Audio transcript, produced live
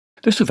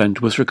This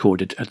event was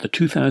recorded at the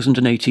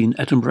 2018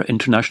 Edinburgh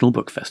International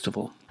Book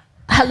Festival.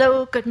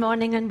 Hello, good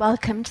morning and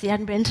welcome to the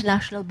Edinburgh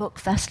International Book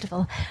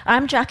Festival.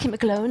 I'm Jackie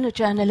McGlone, a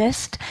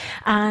journalist,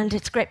 and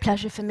it's a great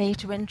pleasure for me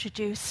to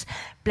introduce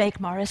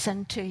Blake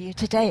Morrison to you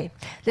today.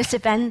 This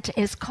event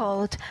is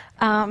called,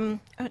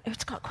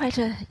 it's got quite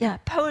a,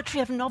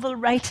 poetry of novel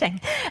writing.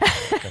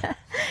 Okay.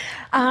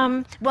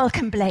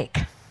 Welcome, Blake.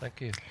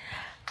 Thank you.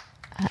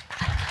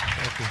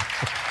 Thank you.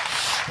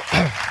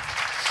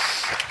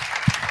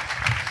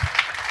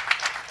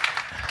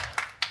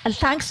 And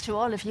thanks to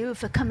all of you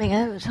for coming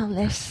out on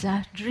this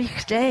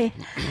dreich day.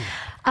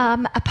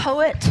 A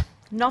poet,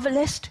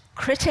 novelist,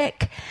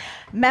 critic,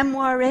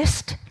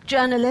 memoirist,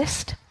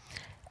 journalist,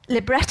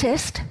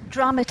 librettist,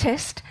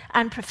 dramatist,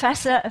 and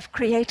professor of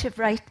creative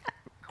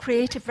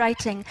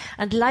writing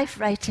and life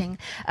writing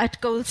at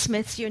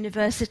Goldsmiths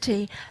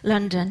University,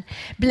 London.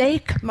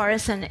 Blake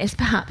Morrison is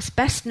perhaps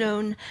best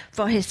known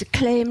for his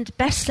acclaimed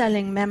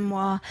best-selling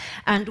memoir,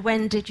 And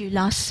When Did You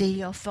Last See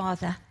Your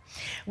Father?,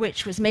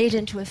 which was made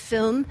into a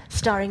film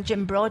starring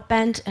Jim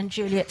Broadbent and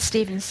Juliet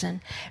Stevenson.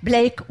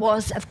 Blake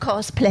was, of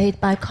course, played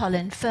by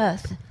Colin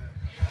Firth.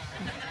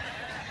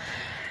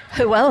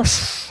 Who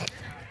else?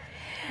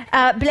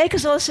 Blake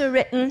has also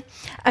written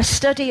a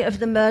study of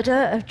the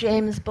murder of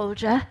James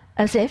Bulger,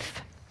 As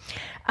If,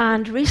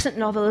 and recent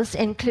novels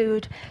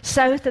include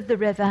South of the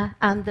River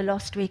and The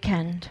Lost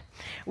Weekend,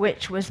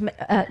 which was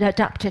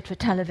adapted for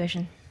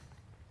television.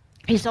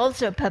 He's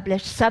also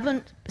published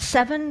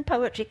seven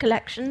poetry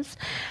collections,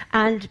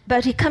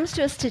 but he comes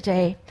to us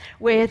today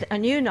with a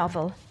new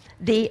novel,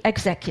 The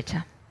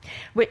Executor,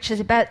 which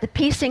is about the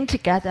piecing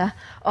together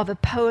of a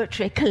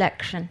poetry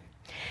collection,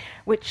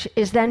 which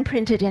is then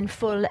printed in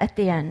full at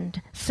the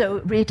end. So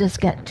readers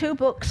get 2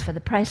 books for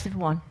the price of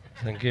 1.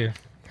 Thank you.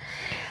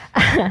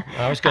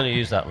 I was going to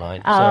use that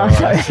line.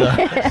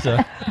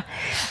 Sorry.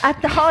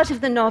 At the heart of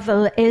the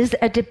novel is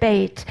a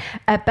debate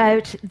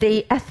about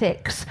the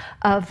ethics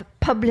of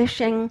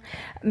publishing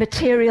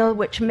material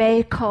which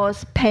may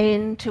cause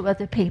pain to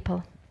other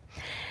people.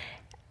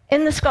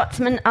 In The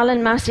Scotsman,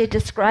 Alan Massey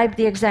described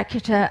The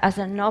Executor as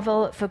a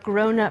novel for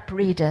grown-up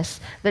readers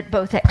that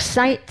both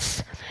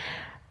excites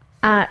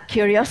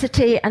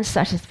curiosity and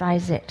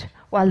satisfies it,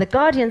 while The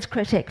Guardian's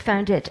critic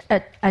found it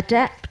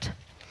adept,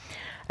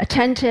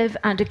 attentive,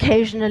 and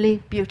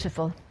occasionally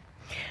beautiful,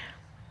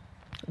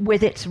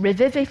 with its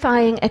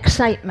revivifying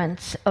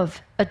excitements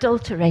of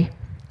adultery,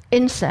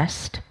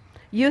 incest,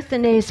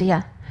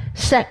 euthanasia,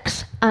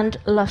 sex and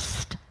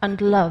lust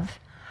and love,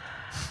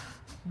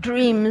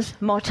 dreams,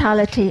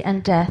 mortality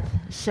and death.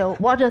 So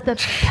what are the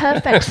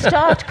perfect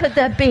start could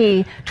there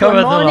be to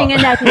a morning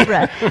in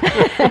Edinburgh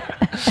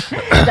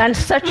than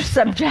such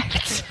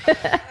subjects?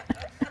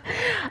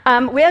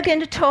 We are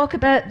going to talk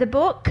about the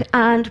book,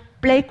 and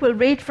Blake will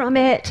read from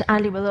it,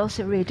 and he will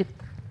also read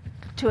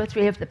 2 or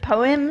 3 of the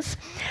poems.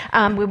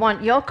 We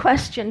want your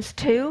questions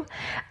too.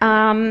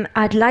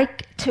 I'd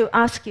like to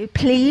ask you,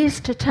 please,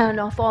 to turn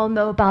off all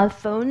mobile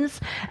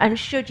phones, and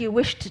should you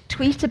wish to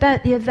tweet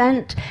about the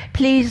event,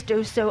 please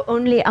do so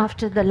only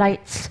after the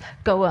lights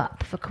go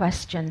up for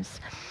questions.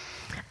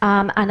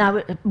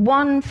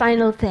 One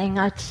final thing,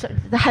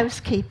 the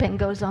housekeeping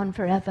goes on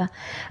forever.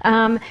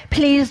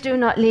 Please do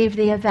not leave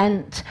the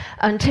event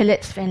until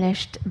it's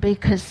finished,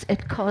 because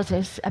it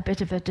causes a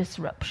bit of a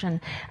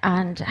disruption,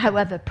 and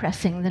however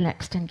pressing the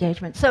next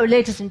engagement. So,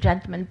 ladies and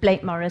gentlemen,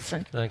 Blake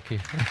Morrison. Thank you.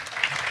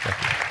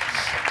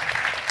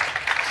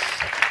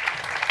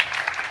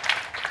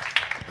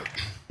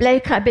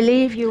 Blake, I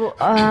believe you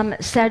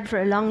said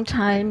for a long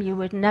time you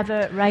would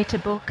never write a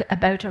book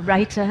about a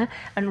writer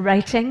and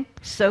writing,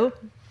 so...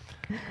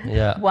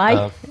 Yeah.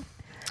 Why?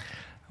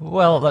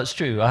 Well, that's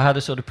true. I had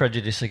a sort of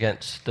prejudice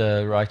against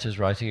writers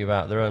writing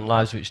about their own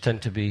lives, which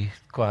tend to be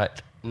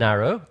quite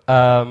narrow.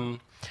 But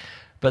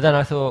then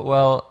I thought,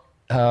 well,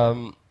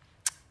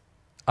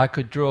 I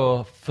could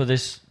draw for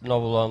this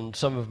novel on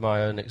some of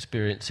my own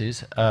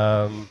experiences.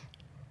 I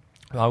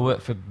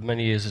worked for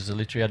many years as a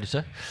literary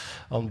editor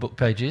on book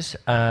pages,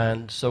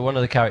 and so one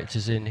of the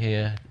characters in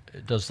here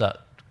does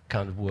that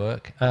kind of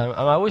work. And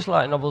I always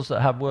like novels that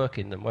have work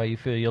in them, where you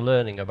feel you're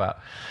learning about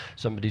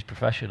somebody's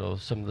profession or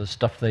some of the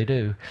stuff they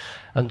do.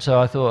 And so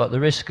I thought, at the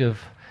risk of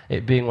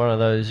it being one of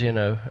those,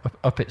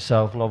 up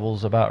itself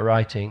novels about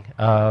writing,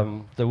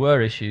 there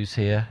were issues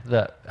here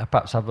that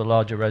perhaps have a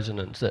larger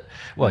resonance that,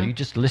 you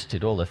just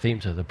listed all the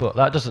themes of the book.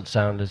 That doesn't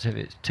sound as if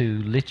it's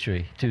too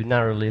literary, too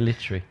narrowly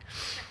literary.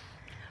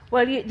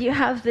 Well, you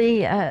have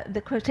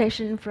the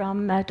quotation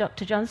from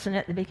Dr. Johnson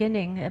at the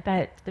beginning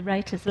about the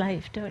writer's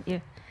life, don't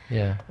you?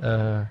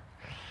 Yeah.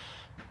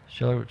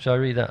 Shall I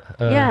read that?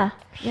 Yeah.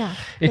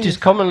 It is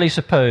commonly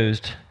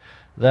supposed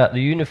that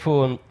the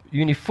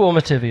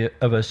uniformity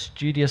of a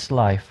studious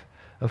life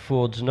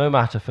affords no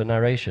matter for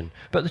narration.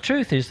 But the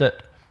truth is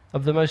that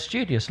of the most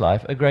studious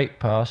life, a great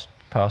part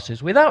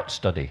passes without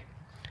study.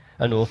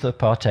 An author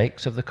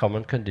partakes of the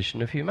common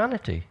condition of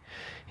humanity.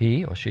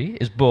 He or she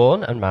is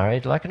born and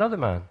married like another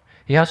man.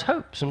 He has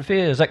hopes and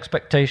fears,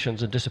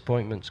 expectations and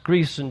disappointments,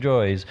 griefs and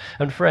joys,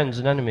 and friends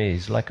and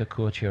enemies like a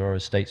courtier or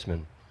a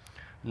statesman.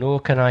 nor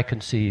can I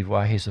conceive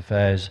why his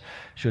affairs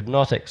should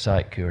not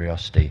excite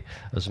curiosity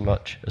as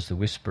much as the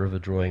whisper of a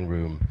drawing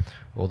room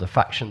or the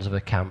factions of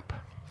a camp.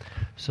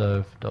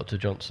 So Dr.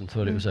 Johnson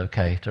thought it was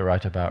okay to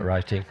write about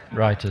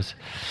writers.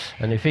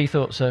 And if he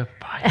thought so,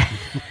 bye.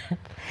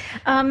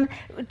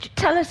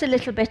 Tell us a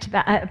little bit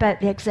about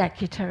the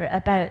Executor,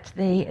 about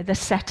the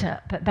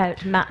setup,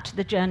 about Matt,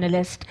 the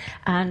journalist,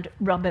 and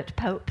Robert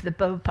Pope, the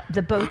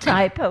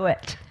bow-tie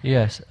poet.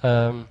 Yes.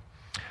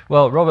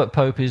 Well, Robert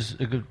Pope is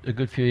a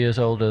good few years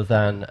older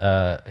than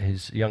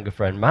his younger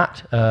friend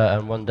Matt,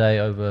 and one day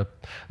over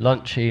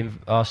lunch he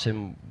asked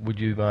him, would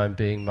you mind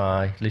being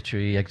my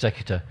literary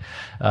executor?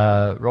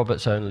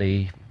 Robert's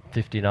only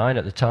 59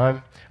 at the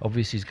time.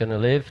 Obviously he's going to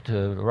live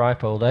to a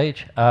ripe old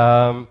age.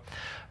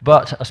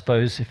 But I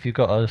suppose if you've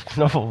got a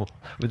novel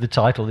with the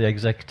title The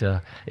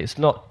Executor, it's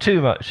not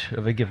too much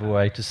of a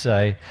giveaway to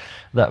say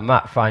that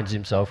Matt finds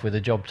himself with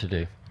a job to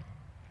do.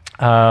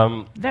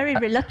 Very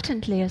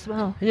reluctantly as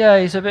well. Yeah,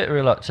 he's a bit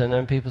reluctant,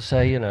 and people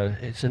say, you know,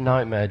 it's a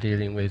nightmare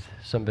dealing with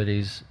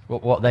somebody's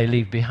what they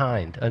leave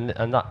behind,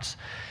 and that's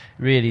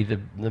really the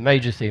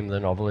major theme of the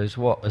novel is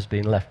what has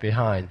been left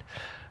behind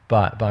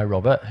by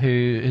Robert,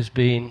 he's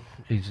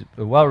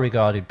a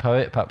well-regarded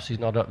poet. Perhaps he's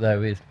not up there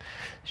with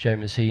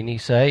Seamus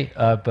Heaney, say,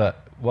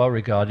 but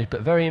well-regarded,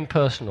 but very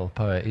impersonal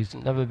poet. He's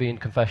never been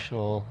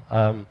confessional.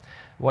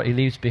 What he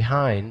leaves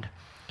behind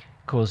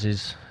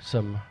causes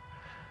some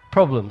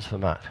problems for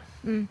Matt.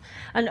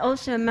 And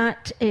also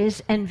Matt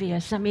is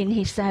envious. I mean,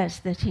 he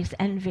says that he's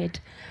envied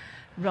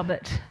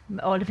Robert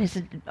all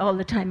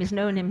the time he's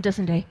known him,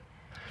 doesn't he?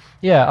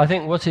 Yeah, I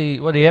think what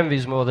he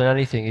envies more than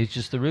anything is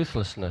just the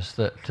ruthlessness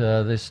that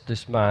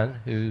this man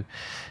who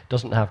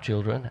doesn't have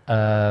children,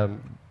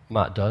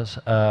 Matt does,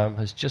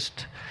 has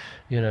just,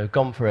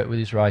 gone for it with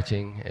his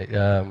writing,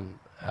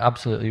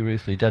 absolutely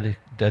ruthlessly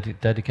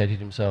dedicated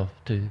himself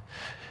to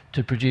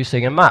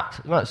producing. And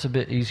Matt's a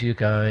bit easier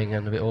going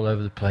and a bit all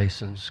over the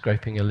place and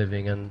scraping a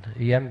living, and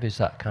he envies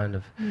that kind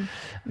of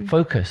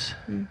focus.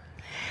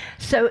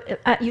 So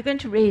you're going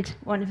to read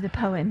one of the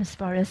poems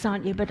for us,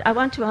 aren't you? But I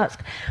want to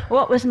ask,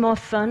 what was more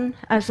fun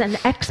as an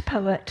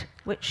ex-poet,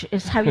 which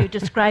is how you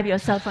describe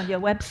yourself on your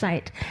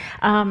website?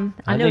 I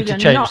know you're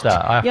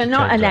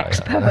not an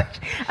ex-poet,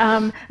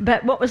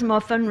 but what was more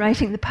fun,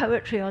 writing the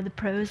poetry or the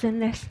prose in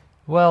this?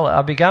 Well,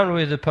 I began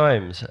with the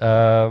poems,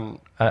 and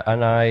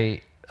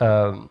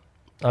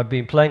I've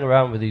been playing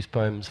around with these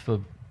poems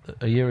for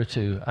a year or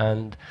two,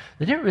 and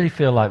they didn't really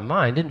feel like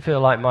mine, didn't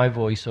feel like my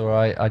voice, or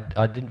I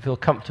didn't feel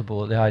comfortable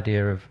with the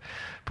idea of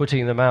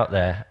putting them out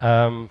there.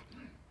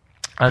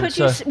 Could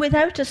you,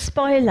 without a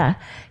spoiler,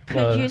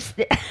 it's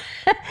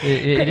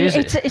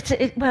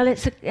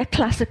a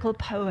classical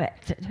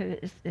poet who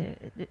is...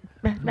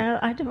 no,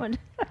 I don't want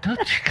to...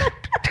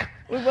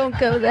 We won't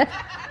go there.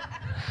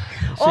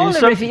 All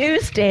the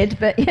reviews did,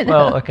 but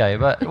Well, okay,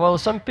 but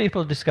some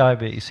people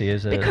describe it, you see,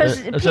 as a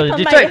detective story.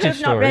 People who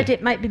have not read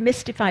it might be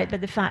mystified by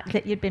the fact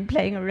that you've been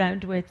playing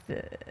around with.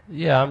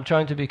 Yeah, I'm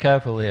trying to be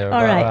careful here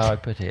about how I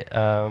put it.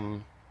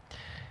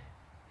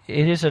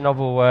 It is a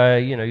novel where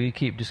you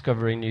keep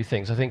discovering new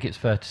things. I think it's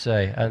fair to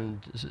say.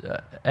 And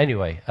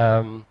anyway.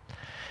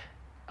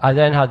 I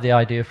then had the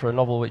idea for a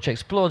novel which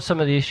explored some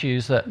of the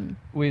issues that,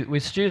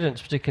 with students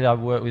particularly,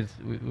 I've worked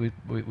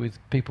with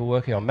people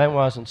working on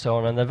memoirs and so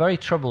on, and they're very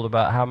troubled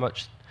about how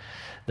much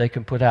they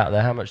can put out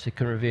there, how much they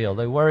can reveal.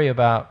 They worry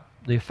about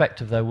the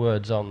effect of their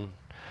words on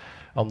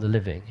the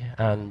living,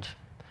 and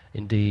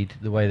indeed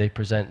the way they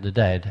present the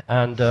dead.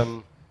 And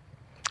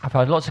I've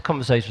had lots of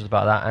conversations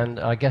about that, and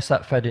I guess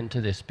that fed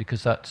into this,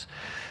 because that's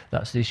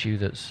the issue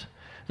that's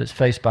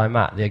faced by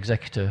Matt, the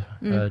executor,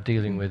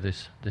 dealing with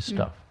this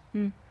stuff.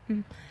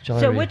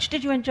 So which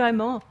did you enjoy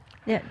more?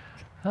 Yeah.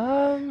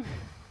 Can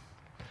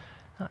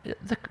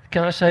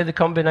I say the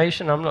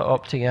combination? I'm not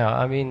opting out.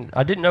 I mean,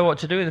 I didn't know what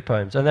to do with the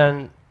poems, and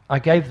then I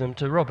gave them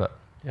to Robert.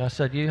 I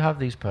said, you have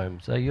these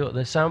poems.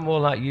 They sound more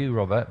like you,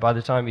 Robert, by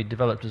the time he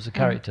developed as a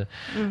character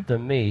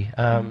than me.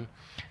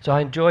 So I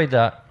enjoyed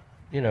that,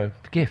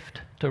 gift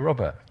to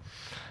Robert.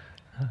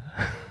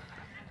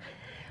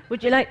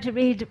 Would you like to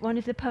read one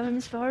of the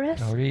poems for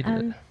us? I'll read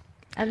it.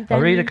 And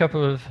I'll read a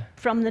couple of...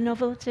 From the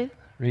novel too?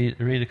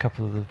 Read a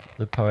couple of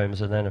the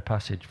poems and then a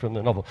passage from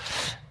the novel.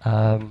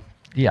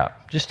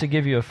 Just to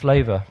give you a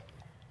flavour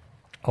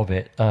of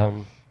it.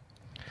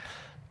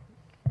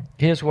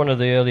 Here's one of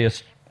the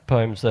earliest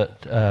poems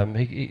that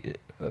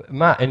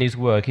Matt, in his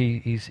work,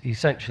 he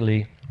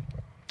essentially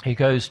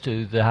goes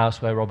to the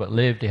house where Robert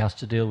lived. He has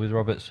to deal with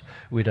Robert's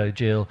widow,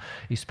 Jill.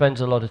 He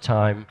spends a lot of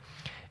time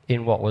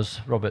in what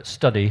was Robert's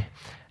study,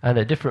 and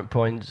at different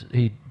points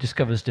he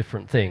discovers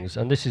different things.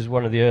 And this is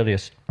one of the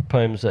earliest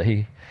poems that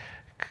he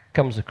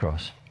comes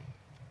across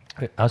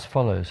as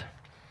follows.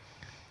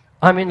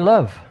 I'm in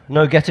love,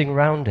 no getting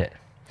round it,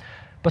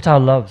 but our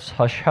love's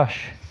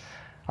hush-hush.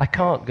 I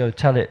can't go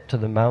tell it to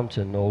the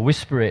mountain or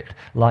whisper it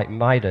like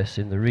Midas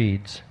in the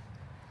reeds.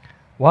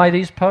 Why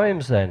these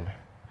poems then?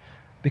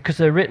 Because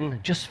they're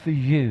written just for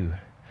you,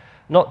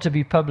 not to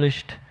be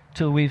published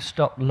till we've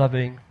stopped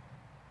loving,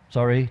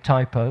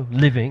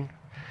 living.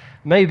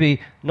 Maybe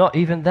not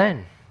even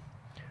then.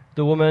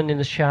 The woman in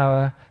the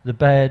shower, the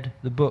bed,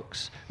 the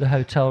books, the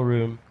hotel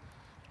room.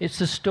 It's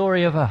the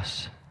story of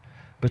us,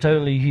 but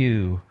only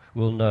you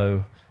will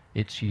know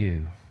it's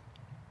you.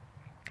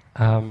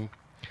 And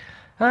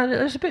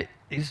he's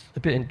a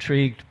bit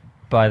intrigued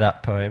by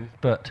that poem,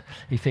 but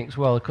he thinks,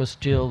 well, of course,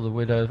 Jill, the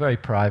widow, is very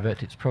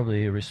private. It's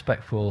probably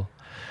respectful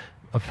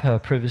of her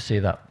privacy,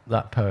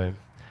 that poem.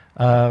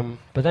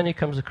 But then he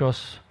comes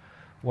across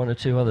one or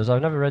two others.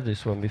 I've never read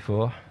this one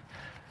before.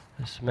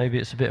 Maybe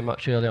it's a bit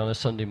much early on a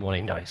Sunday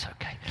morning. No, it's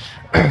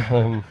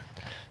okay.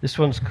 This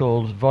one's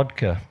called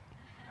Vodka.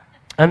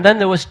 And then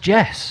there was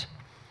Jess,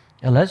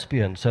 a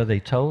lesbian, so they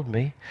told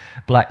me.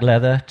 Black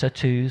leather,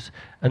 tattoos,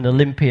 an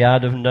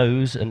Olympiad of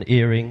nose and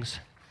earrings.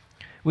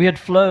 We had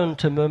flown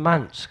to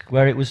Murmansk,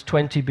 where it was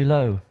 20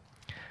 below,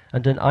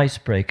 and an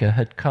icebreaker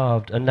had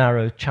carved a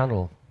narrow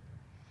channel.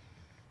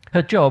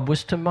 Her job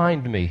was to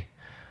mind me,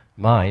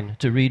 mine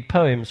to read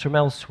poems from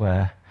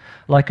elsewhere,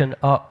 like an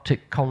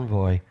Arctic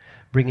convoy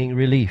bringing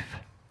relief.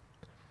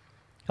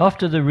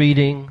 After the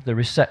reading, the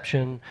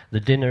reception, the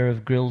dinner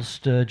of grilled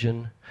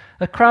sturgeon,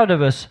 a crowd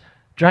of us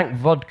drank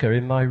vodka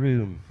in my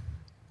room,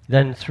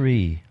 then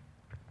 3,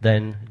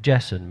 then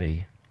Jess and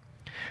me.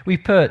 We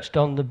perched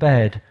on the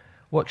bed,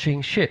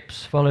 watching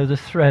ships follow the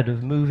thread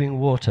of moving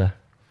water,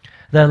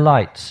 their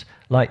lights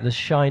like the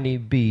shiny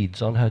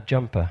beads on her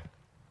jumper.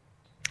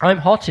 I'm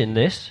hot in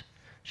this,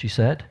 she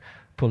said,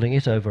 pulling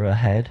it over her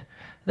head,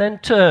 then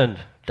turned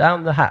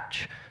down the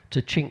hatch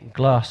to chink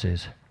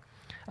glasses,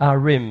 our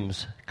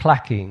rims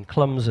clacking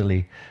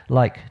clumsily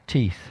like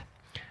teeth,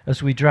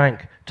 as we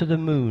drank to the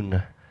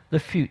moon, the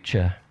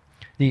future,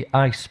 the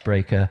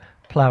icebreaker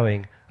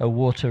ploughing a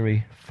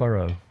watery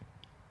furrow.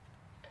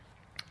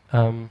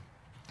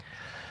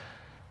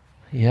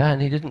 Yeah,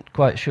 and he didn't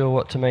quite sure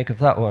what to make of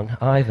that one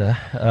either.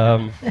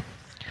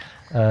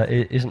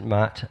 It isn't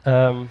Matt.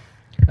 And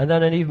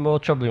then an even more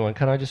troubling one.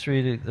 Can I just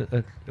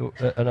read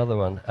another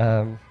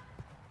one,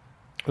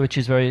 which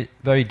is very,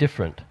 very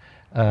different,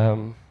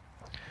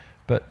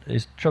 but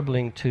is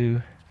troubling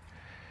to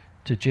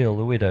Jill,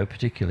 the widow,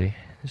 particularly.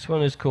 This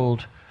one is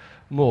called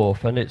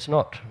Morph, and it's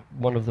not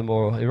one of the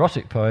more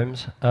erotic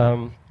poems.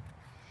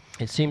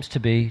 It seems to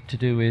be to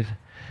do with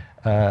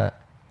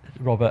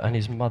Robert and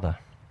his mother,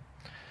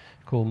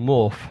 called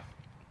Morph.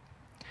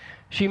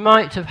 She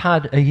might have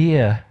had a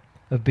year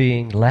of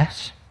being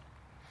less,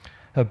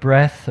 her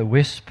breath a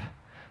wisp,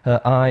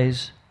 her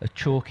eyes a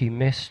chalky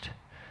mist,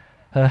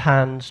 her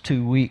hands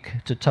too weak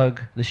to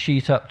tug the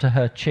sheet up to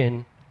her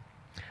chin,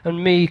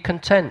 and me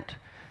content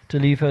to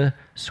leave her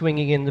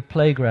swinging in the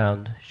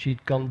playground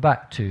she'd gone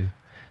back to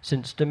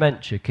since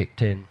dementia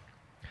kicked in.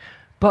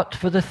 But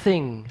for the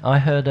thing I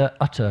heard her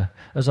utter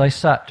as I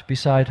sat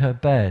beside her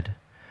bed,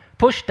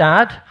 "Push,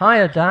 Dad,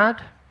 higher,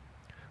 Dad,"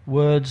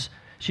 words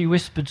she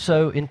whispered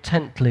so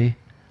intently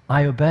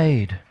I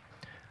obeyed,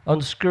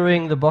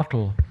 unscrewing the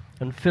bottle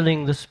and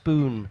filling the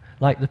spoon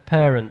like the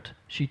parent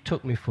she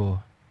took me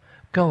for.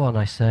 "Go on,"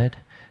 I said,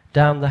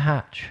 down the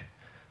hatch,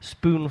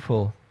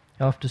 spoonful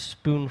after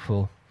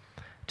spoonful,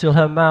 till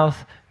her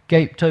mouth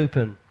gaped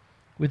open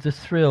with the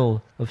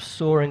thrill of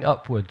soaring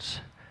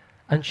upwards,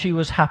 and she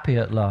was happy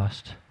at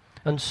last.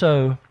 And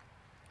so,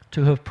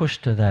 to have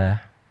pushed her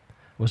there,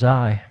 was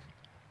I.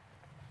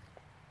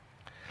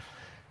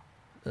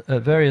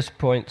 At various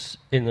points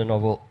in the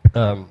novel,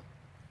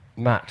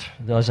 Matt,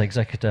 as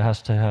executor,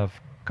 has to have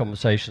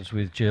conversations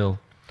with Jill,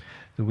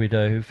 the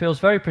widow, who feels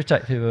very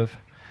protective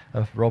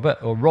of Robert,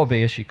 or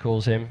Robbie as she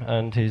calls him,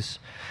 and his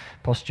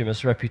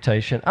posthumous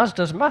reputation, as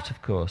does Matt,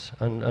 of course,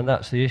 and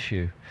that's the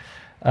issue.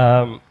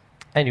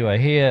 Anyway,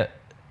 here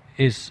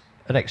is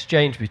an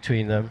exchange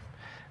between them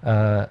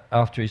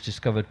after he's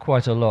discovered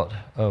quite a lot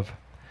of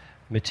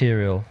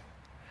material,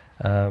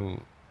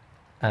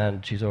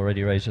 and she's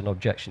already raised an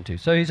objection to.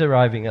 So he's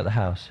arriving at the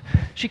house.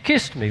 "She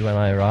kissed me when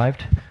I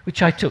arrived,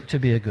 which I took to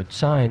be a good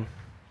sign.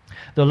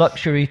 The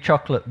luxury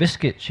chocolate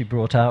biscuit she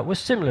brought out was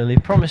similarly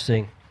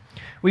promising.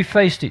 We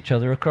faced each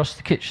other across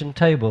the kitchen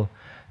table,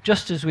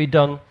 just as we'd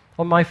done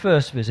on my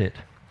first visit.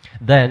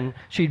 Then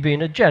she'd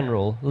been a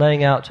general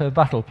laying out her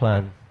battle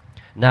plan.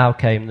 Now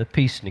came the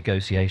peace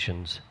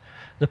negotiations.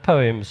 The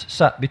poems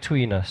sat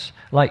between us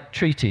like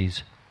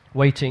treaties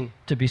waiting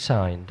to be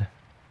signed.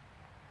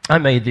 I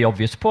made the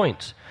obvious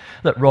points,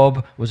 that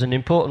Rob was an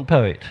important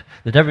poet,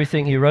 that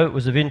everything he wrote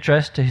was of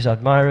interest to his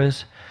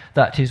admirers,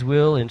 that his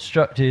will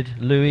instructed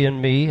Louis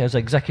and me as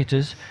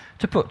executors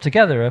to put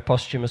together a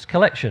posthumous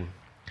collection,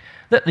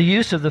 that the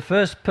use of the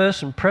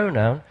first-person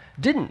pronoun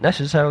didn't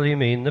necessarily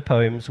mean the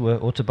poems were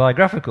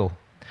autobiographical,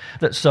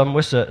 that some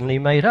were certainly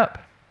made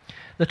up,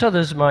 that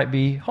others might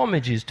be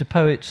homages to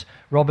poets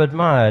Rob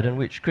admired and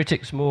which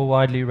critics more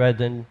widely read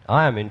than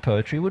I am in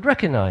poetry would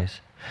recognize,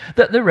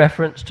 that the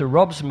reference to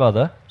Rob's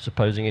mother,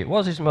 supposing it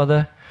was his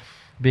mother,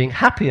 being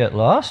happy at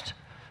last,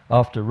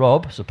 after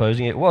Rob,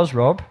 supposing it was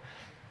Rob,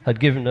 had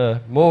given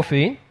her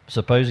morphine,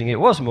 supposing it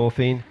was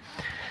morphine,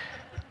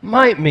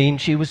 might mean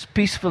she was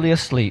peacefully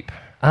asleep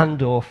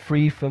and or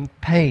free from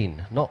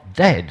pain, not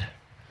dead.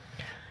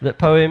 that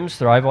poems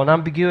thrive on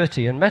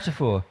ambiguity and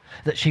metaphor,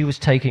 that she was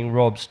taking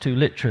Rob's too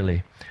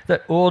literally,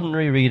 that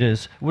ordinary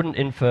readers wouldn't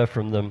infer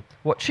from them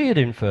what she had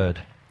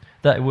inferred,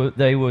 that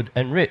they would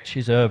enrich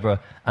his oeuvre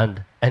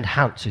and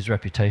enhance his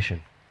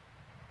reputation.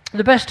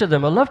 The best of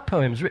them are love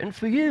poems written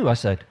for you, I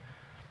said.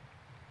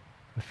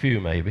 A few,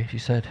 maybe, she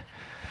said.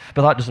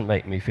 But that doesn't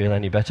make me feel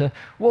any better.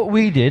 What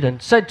we did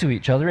and said to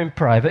each other in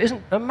private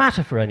isn't a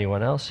matter for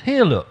anyone else.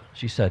 Here, look,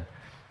 she said,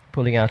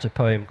 pulling out a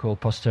poem called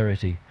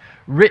Posterity.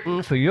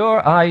 Written for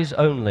your eyes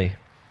only,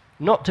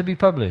 not to be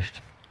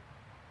published.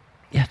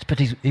 Yes, but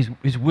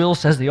his will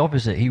says the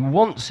opposite. He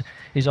wants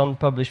his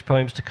unpublished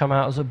poems to come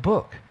out as a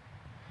book.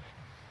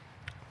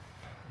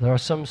 There are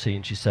some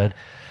scenes, she said,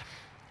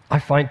 I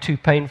find too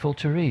painful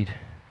to read.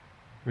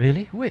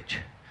 Really? Which?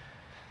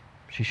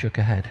 She shook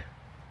her head.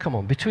 Come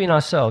on, between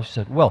ourselves, she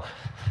said. Well,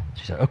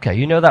 she said, okay,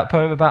 you know that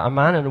poem about a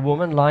man and a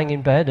woman lying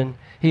in bed, and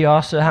he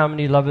asks her how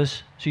many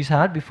lovers she's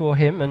had before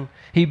him, and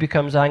he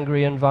becomes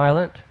angry and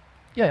violent?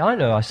 Yeah, I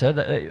know, I said.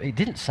 It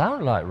didn't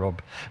sound like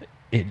Rob.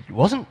 It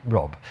wasn't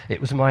Rob.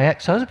 It was my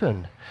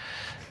ex-husband.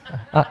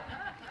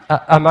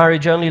 Our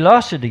marriage only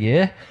lasted a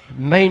year,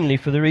 mainly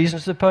for the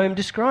reasons the poem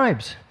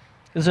describes.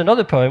 There's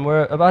another poem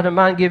about a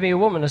man giving a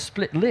woman a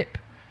split lip.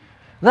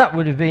 That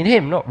would have been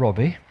him, not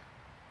Robbie.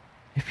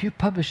 If you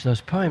publish those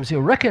poems,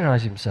 he'll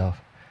recognize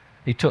himself.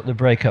 He took the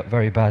breakup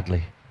very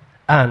badly.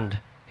 And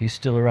he's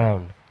still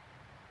around.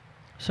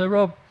 So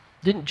Rob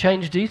didn't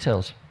change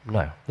details.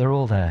 No, they're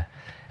all there.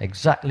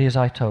 Exactly as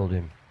I told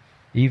him.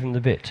 Even the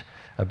bit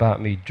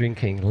about me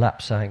drinking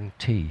Lapsang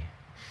tea.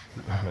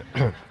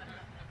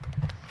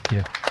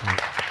 Yeah.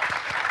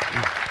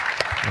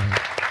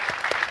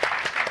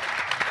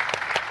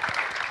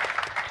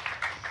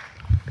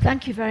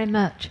 Thank you very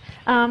much.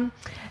 One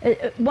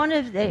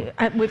of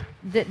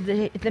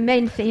the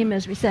main theme,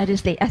 as we said,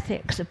 is the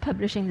ethics of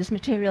publishing this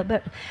material,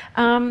 but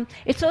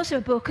it's also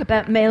a book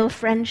about male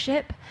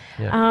friendship.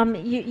 Yeah.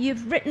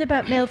 You've written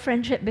about male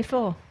friendship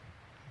before.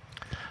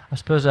 I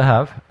suppose I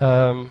have.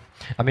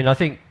 I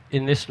think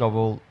in this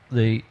novel,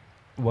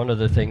 one of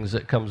the things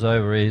that comes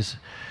over is,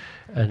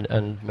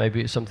 and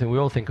maybe it's something we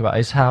all think about,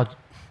 is how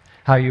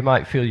you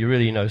might feel you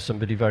really know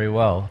somebody very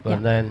well,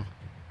 but then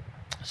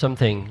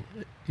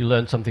you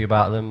learn something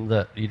about them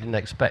that you didn't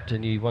expect,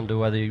 and you wonder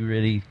whether you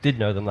really did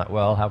know them that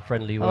well, how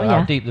friendly you were,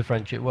 how deep the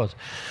friendship was.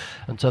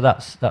 And so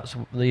that's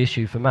the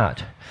issue for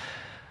Matt.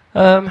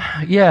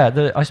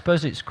 I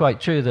suppose it's quite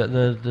true that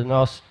the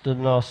last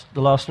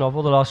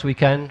novel, The Last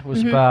Weekend,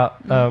 was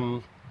about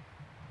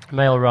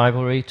male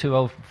rivalry, two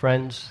old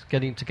friends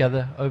getting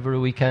together over a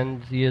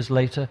weekend years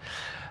later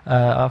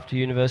after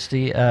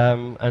university,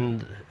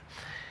 and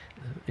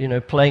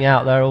playing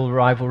out their old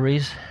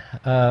rivalries,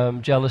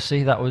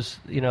 jealousy. That was,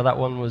 that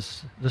one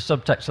was, the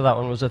subtext of that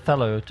one was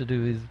Othello, to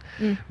do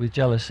with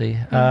jealousy.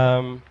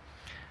 And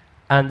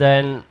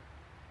then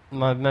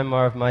my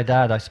memoir of my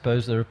dad, I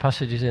suppose there are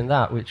passages in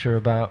that which are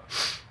about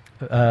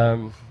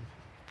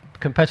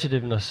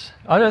competitiveness.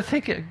 I don't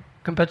think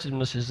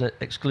competitiveness is an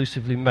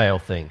exclusively male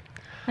thing.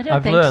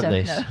 I've learned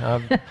this.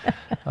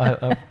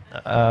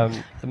 No.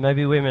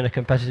 Maybe women are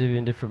competitive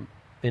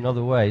in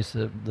other ways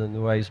than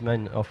the ways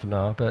men often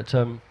are. But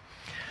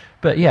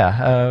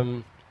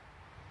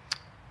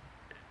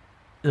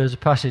there's a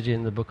passage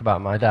in the book about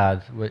my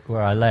dad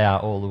where I lay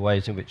out all the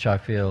ways in which I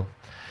feel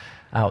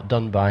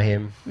outdone by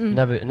him,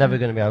 never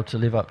going to be able to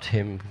live up to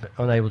him,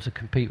 unable to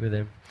compete with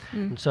him.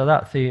 And so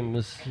that theme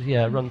was,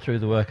 run through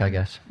the work, I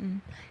guess.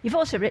 You've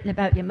also written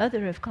about your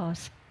mother, of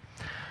course.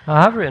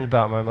 I have written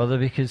about my mother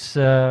because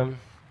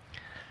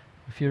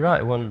if you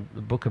write a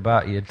book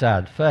about your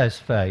dad, fair is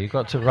fair. You've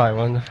got to write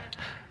one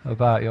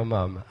about your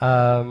mum.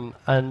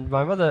 And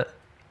my mother,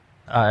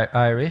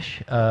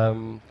 Irish,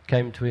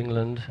 came to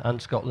England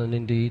and Scotland,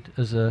 indeed,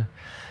 as a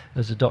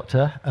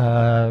doctor.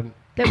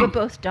 They were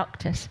both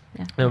doctors.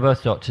 Yeah. They were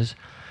both doctors.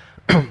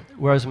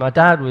 Whereas my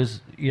dad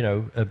was,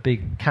 a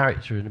big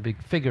character and a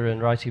big figure, and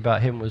writing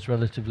about him was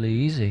relatively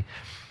easy.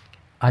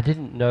 I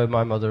didn't know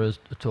my mother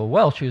at all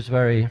well. She was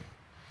very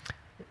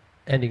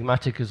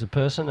enigmatic as a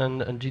person,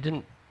 and she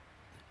didn't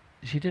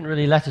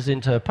really let us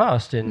into her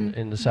past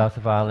in the south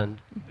of Ireland.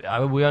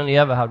 We only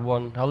ever had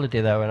one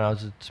holiday there when I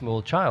was a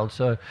small child.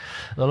 So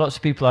there are lots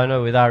of people I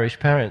know with Irish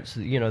parents,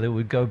 they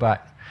would go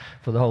back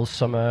for the whole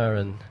summer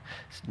and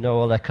know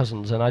all their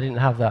cousins, and I didn't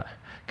have that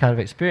kind of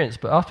experience.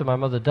 But after my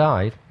mother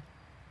died,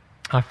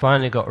 I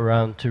finally got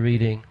around to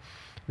reading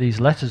these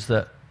letters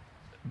that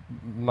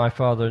my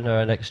father and her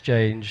had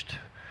exchanged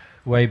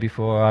way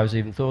before I was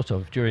even thought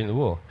of, during the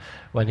war,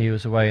 when he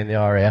was away in the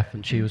RAF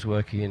and she was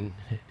working in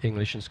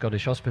English and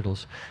Scottish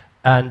hospitals.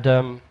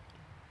 And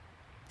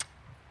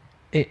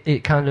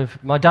it kind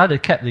of, my dad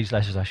had kept these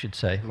letters, I should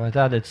say. My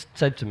dad had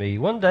said to me,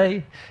 one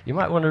day you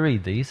might want to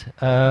read these.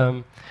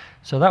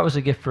 So that was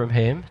a gift from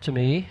him to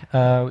me,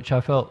 which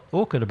I felt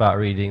awkward about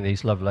reading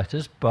these love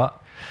letters,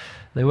 but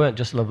they weren't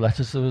just love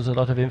letters, there was a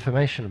lot of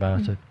information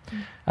about it.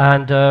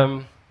 And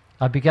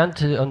I began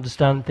to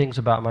understand things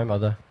about my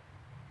mother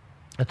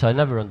that I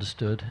never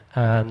understood,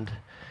 and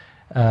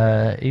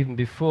even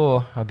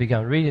before I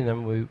began reading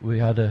them, we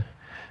had a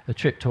a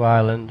trip to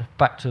Ireland,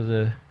 back to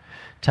the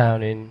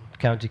town in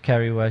County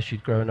Kerry where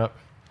she'd grown up,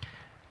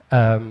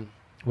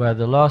 where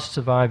the last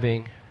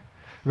surviving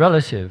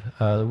relative,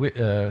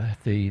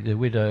 the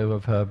widow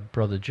of her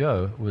brother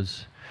Joe,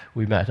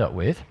 we met up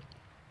with.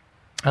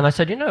 And I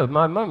said,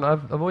 my mum,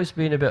 I've always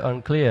been a bit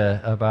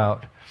unclear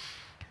about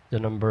the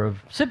number of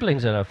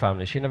siblings in her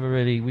family.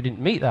 We didn't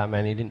meet that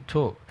many, didn't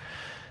talk.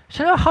 She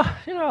said,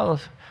 I'll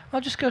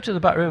just go to the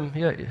back room.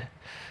 Yeah,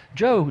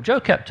 Joe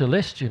kept a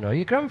list,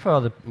 Your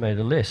grandfather made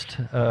a list.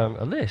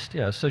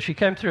 So she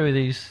came through with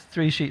these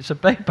 3 sheets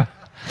of paper,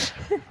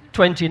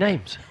 20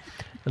 names.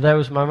 And there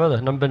was my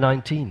mother, number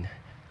 19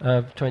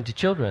 of 20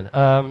 children.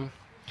 There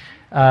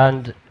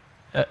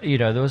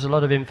was a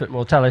lot of infant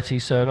mortality,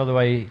 so another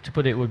way to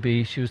put it would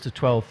be she was the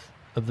 12th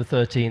of the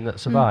 13 that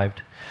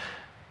survived.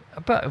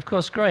 But, of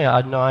course, growing up, I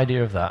had no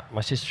idea of that.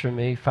 My sister and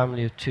me,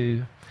 family of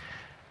 2.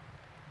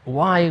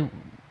 Why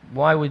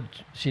would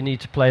she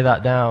need to play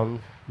that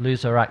down,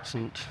 lose her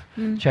accent,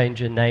 change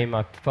her name?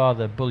 My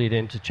father bullied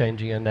into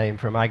changing her name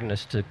from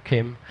Agnes to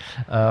Kim.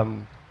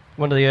 One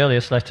of the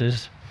earliest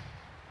letters,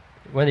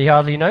 when he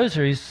hardly knows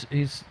her,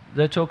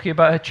 they're talking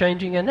about her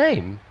changing her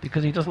name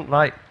because he doesn't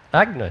like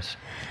Agnes.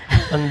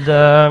 And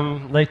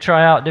they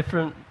try out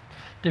different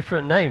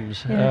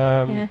names,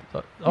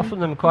 often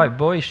them quite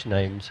boyish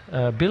names,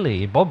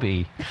 Billy,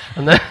 Bobby,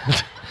 and then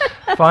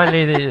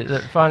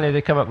finally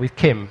they come up with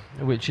Kim,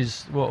 which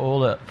is what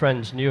all her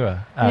friends knew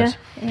her as.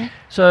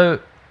 So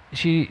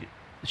she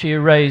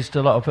erased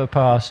a lot of her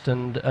past,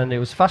 and it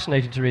was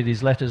fascinating to read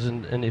these letters,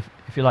 and if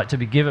you like, to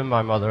be given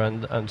my mother,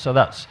 and so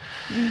that's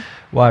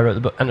why I wrote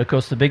the book. And of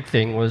course the big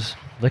thing was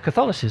the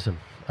Catholicism,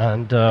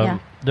 and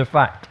the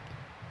fact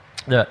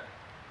that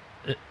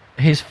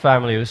his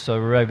family was so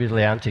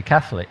rabidly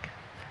anti-Catholic,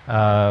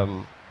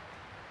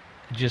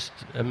 just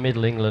a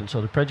Middle England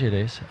sort of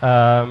prejudice.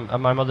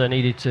 And my mother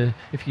needed to,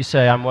 if you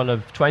say I'm one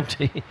of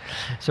 20,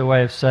 it's a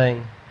way of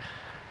saying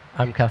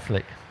I'm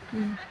Catholic.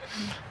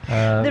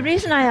 The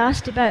reason I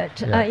asked about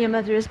your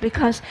mother is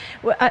because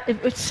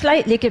it was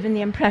slightly given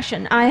the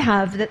impression I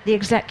have that the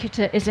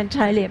Executor is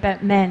entirely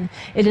about men.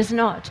 It is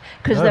not,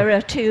 because there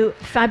are 2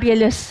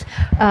 fabulous,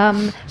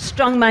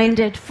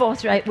 strong-minded,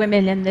 forthright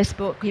women in this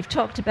book. You've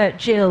talked about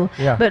Jill,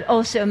 but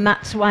also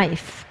Matt's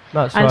wife.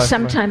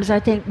 Sometimes I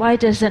think, why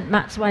doesn't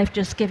Matt's wife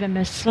just give him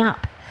a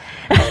slap?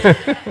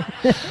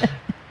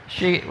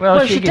 She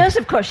does,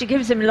 of course. She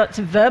gives him lots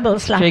of verbal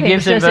slapping. She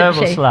gives him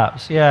verbal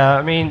slaps. Yeah,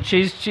 I mean,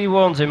 she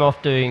warns him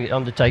off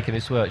undertaking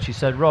this work. She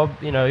said, "Rob,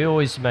 he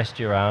always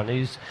messed you around.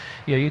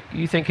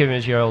 You think of him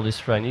as your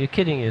oldest friend. You're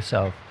kidding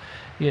yourself.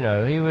 He'd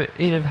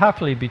have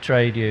happily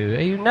betrayed you.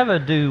 He'd never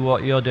do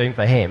what you're doing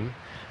for him,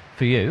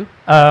 for you.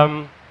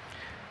 And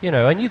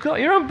you've got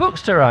your own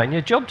books to write and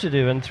your job to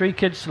do and 3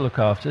 kids to look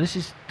after.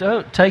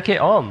 Don't take it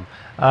on."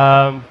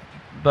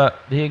 But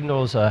he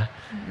ignores her.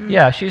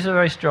 Yeah, she's a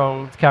very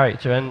strong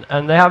character,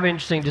 and they have an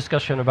interesting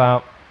discussion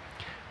about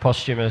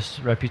posthumous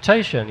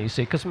reputation, you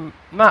see, because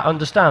Matt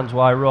understands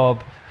why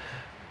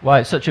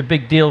it's such a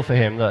big deal for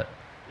him that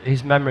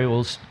his memory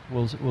will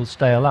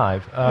stay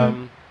alive.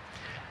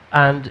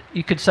 And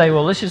you could say,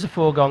 well, this is a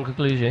foregone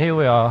conclusion. Here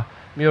we are,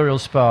 Muriel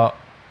Spark,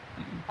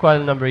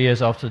 quite a number of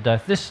years after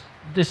death. This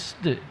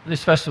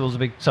festival is a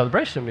big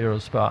celebration of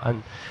Muriel Spark,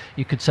 and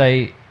you could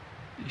say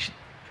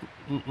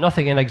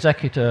nothing in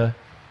Executor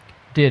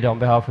did on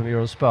behalf of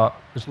Muriel Spark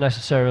has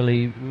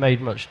necessarily made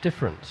much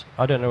difference.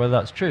 I don't know whether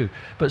that's true.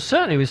 But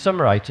certainly with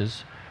some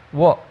writers,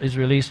 what is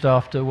released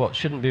after, what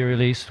shouldn't be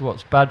released,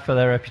 what's bad for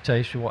their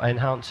reputation, what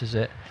enhances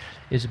it,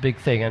 is a big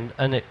thing.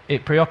 And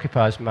it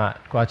preoccupies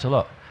Matt quite a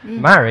lot.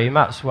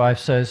 Matt's wife,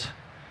 says,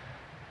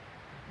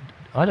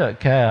 I don't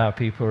care how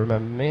people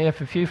remember me.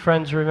 If a few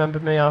friends remember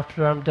me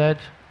after I'm dead,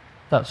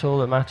 that's all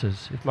that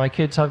matters. If my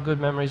kids have good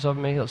memories of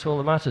me, that's all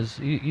that matters.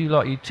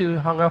 You're too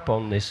hung up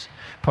on this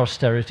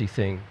posterity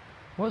thing.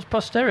 What's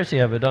posterity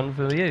ever done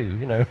for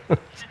you,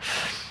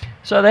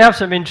 So they have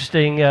some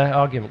interesting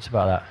arguments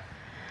about that.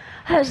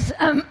 Has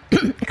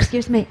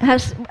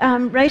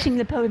writing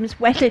the poems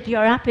whetted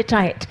your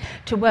appetite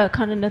to work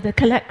on another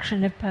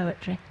collection of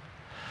poetry?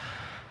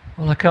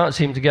 Well, I can't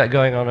seem to get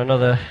going on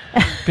another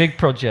big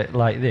project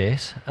like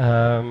this.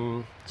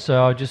 So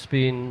I've just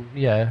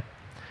been,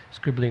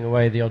 scribbling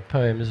away the odd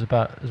poems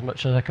about as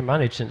much as I can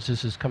manage since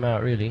this has come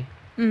out, really.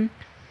 Well,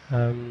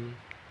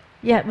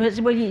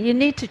 you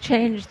need to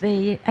change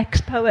the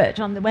ex-poet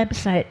on the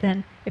website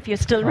then, if you're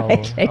still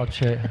writing. I'll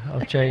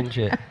change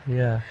it,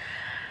 yeah.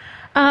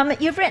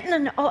 You've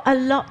written a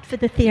lot for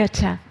the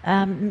theatre,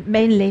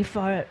 mainly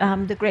for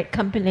the great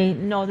company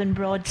Northern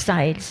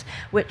Broadsides,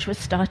 which was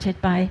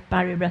started by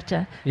Barry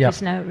Rutter,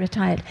 who's now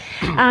retired.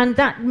 And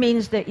that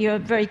means that you're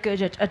very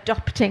good at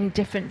adopting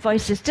different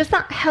voices. Does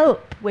that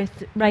help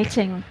with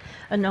writing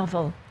a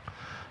novel?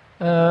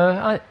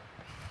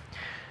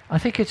 I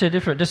think it's a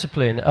different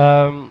discipline.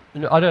 I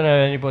don't know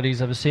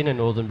anybody's ever seen a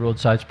Northern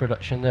Broadsides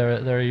production.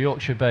 They're a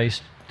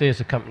Yorkshire-based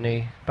theatre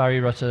company. Barry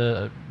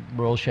Rutter,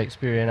 Royal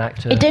Shakespearean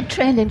actor. He did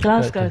train in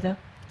Glasgow, though.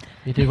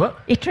 He did what?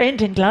 He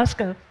trained in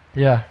Glasgow.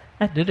 Yeah.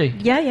 Did he?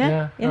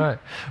 Yeah. Right.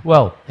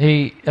 Well,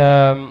 he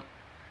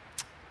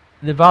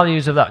the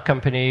values of that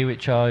company,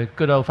 which are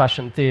good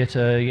old-fashioned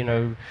theatre,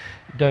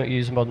 don't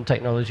use modern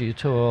technology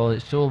at all.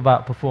 It's all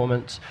about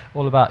performance,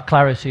 all about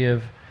clarity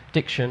of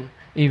diction,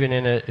 even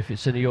if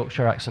it's in a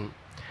Yorkshire accent.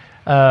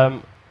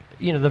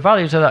 The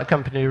values of that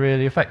company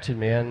really affected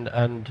me,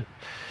 and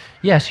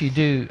yes, you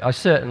do. I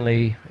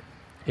certainly,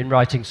 in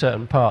writing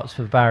certain parts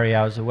for Barry,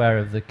 I was aware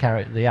of the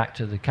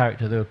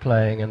character they were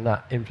playing, and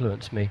that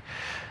influenced me.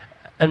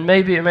 And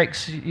maybe it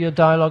makes your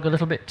dialogue a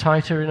little bit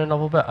tighter in a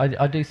novel, but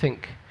I do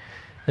think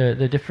there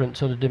are different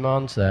sort of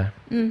demands there.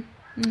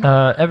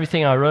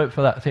 Everything I wrote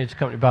for that theatre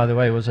company, by the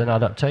way, was an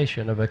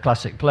adaptation of a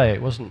classic play.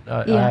 It wasn't.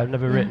 I've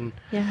never written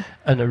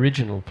an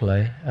original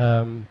play,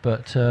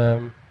 but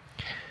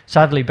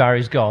sadly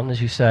Barry's gone,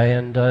 as you say,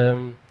 and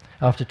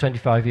after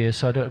 25 years,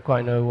 so I don't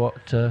quite know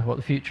what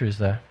the future is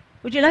there.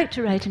 Would you like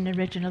to write an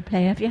original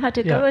play? Have you had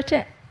a go at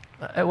it?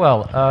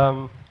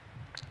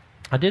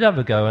 I did have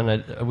a go,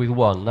 and we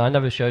won. I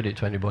never showed it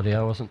to anybody.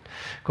 I wasn't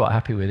quite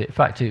happy with it. In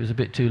fact, it was a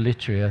bit too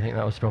literary. I think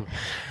that was the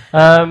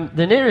problem.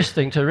 The nearest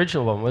thing to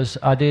original one was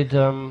I did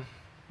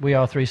We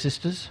Are Three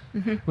Sisters,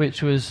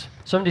 which was,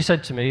 somebody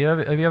said to me,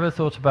 have you ever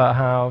thought about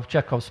how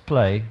Chekhov's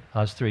play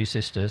has three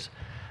sisters,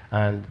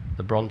 and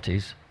the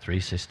Brontes, three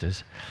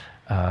sisters?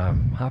 How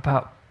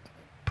about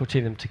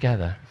putting them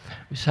together?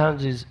 Which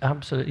sounds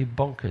absolutely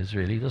bonkers,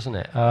 really, doesn't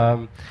it?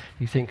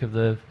 You think of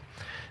the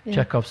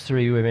Chekhov's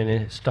three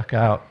women stuck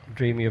out,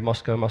 dreaming of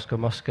Moscow, Moscow,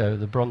 Moscow,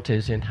 the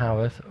Brontes in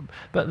Haworth.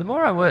 But the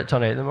more I worked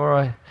on it, the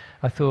more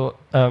I thought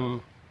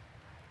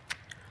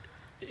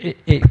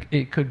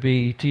it could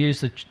be to use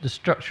the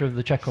structure of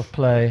the Chekhov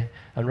play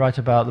and write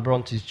about the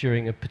Brontes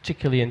during a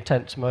particularly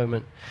intense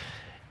moment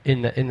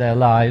in their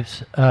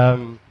lives,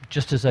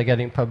 just as they're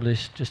getting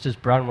published, just as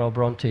Branwell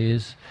Bronte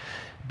is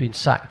been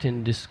sacked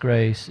in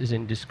disgrace,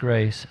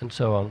 and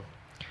so on.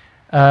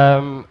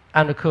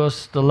 And of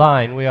course, the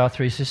line, We Are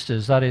Three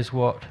Sisters, that is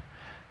what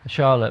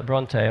Charlotte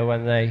Bronte,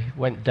 when they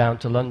went down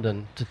to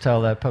London to tell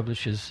their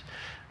publishers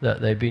that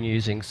they'd been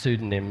using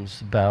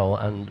pseudonyms, Bell,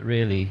 and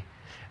really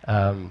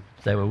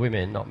they were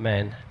women, not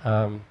men.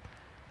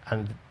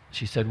 And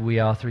she said, We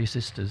Are Three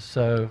Sisters.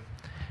 So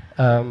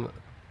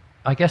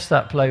I guess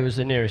that play was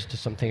the nearest to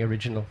something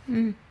original.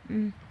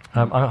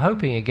 I'm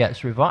hoping it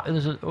gets revived.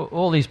 There's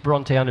all these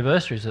Bronte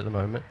anniversaries at the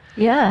moment.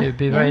 Yeah. It would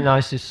be very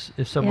nice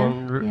if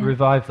someone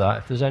revived that.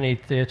 If there's any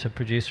theatre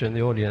producer in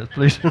the audience,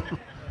 please.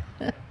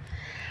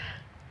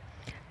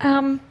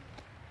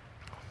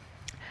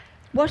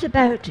 What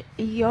about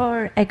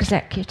your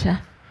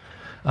executor?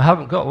 I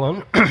haven't got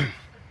one.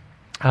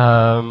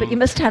 But you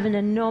must have an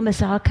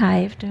enormous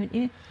archive, don't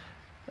you?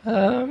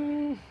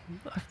 I've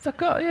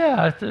got,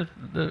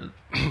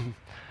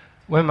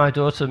 when my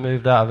daughter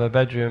moved out of her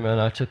bedroom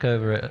and I took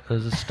over it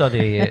as a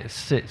study, it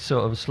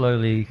sort of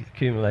slowly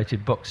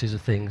accumulated boxes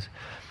of things.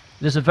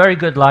 There's a very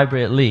good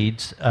library at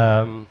Leeds,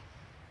 at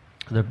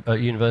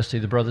university,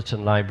 the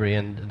Brotherton Library,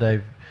 and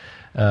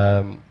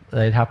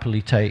they'd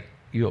happily take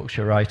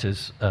Yorkshire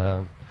writers'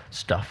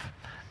 stuff,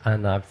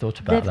 and I've thought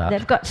about that.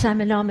 They've got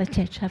Simon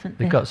Armitage, haven't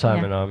they? They've got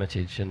Simon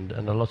Armitage and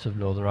a lot of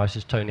Northern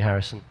writers, Tony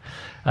Harrison.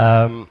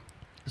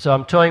 So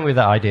I'm toying with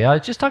that idea. I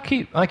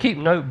keep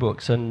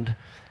notebooks, and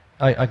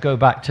I go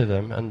back to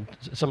them, and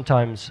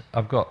sometimes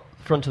I've got,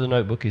 front of the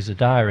notebook is a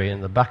diary,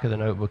 and the back of the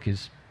notebook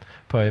is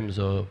poems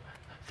or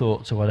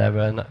thoughts or whatever,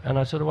 and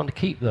I sort of want to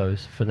keep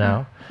those for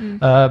now.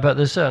 But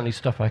there's certainly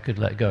stuff I could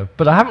let go.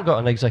 But I haven't got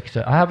an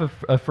executor. I have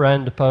a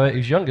friend, a poet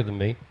who's younger than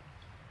me,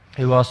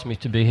 who asked me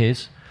to be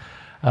his.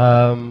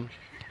 And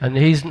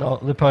he's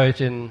not the poet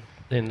in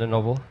the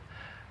novel,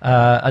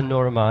 and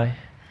nor am I,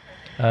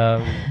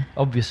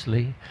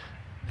 obviously.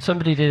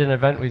 Somebody did an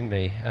event with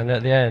me, and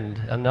at the end,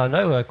 and I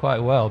know her quite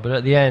well, but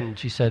at the end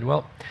she said,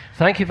 well,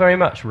 thank you very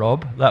much,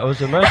 Rob. That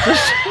was a most...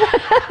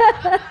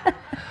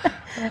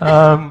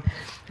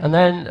 and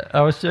then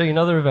I was doing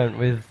another event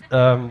with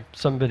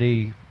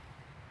somebody,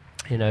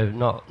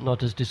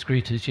 not as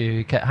discreet as you,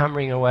 who kept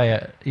hammering away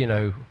at,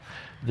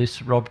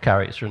 this Rob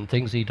character and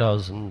things he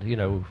does, and,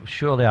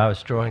 surely I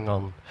was drawing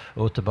on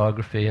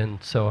autobiography and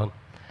so on.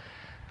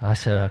 I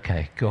said,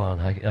 okay, go on.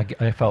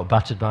 I felt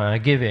battered by it. I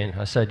give in.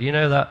 I said,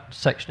 that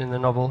section in the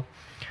novel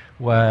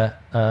where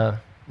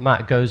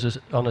Matt goes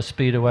on a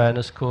speed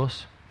awareness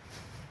course?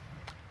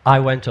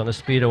 I went on a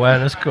speed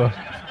awareness course.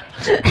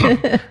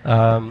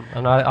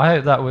 And I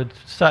hope that would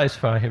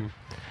satisfy him.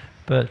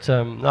 But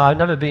no, I've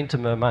never been to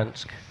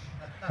Murmansk,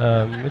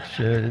 which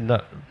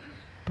that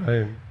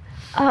poem.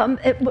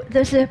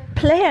 There's a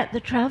play at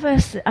the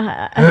Traverse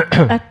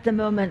at the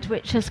moment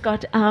which has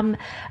got a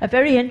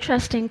very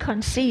interesting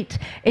conceit.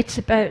 It's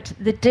about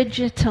the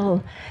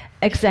digital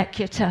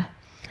executor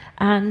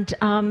and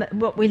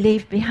what we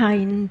leave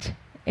behind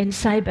in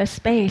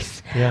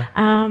cyberspace. Yeah.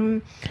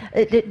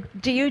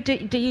 Do you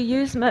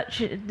use much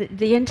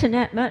the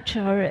internet much,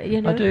 or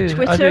I do,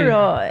 Twitter? I do.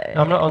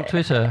 I'm not on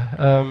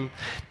Twitter.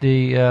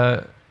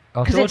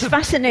 Because it's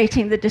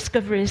fascinating, the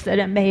discoveries that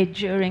are made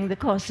during the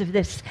course of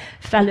this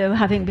fellow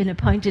having been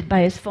appointed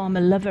by his former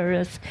lover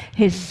as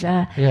his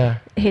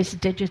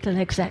digital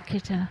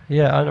executor.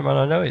 Yeah,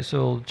 I know it's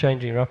all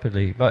changing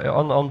rapidly. But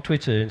on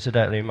Twitter,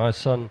 incidentally, my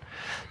son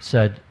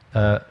said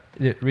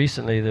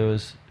recently there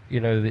was,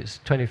 it's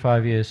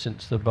 25 years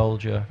since the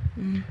Bulger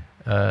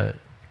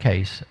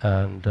case,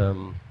 and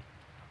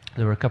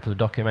there were a couple of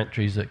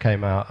documentaries that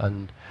came out,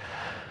 and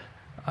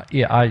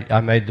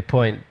I made the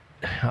point.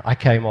 I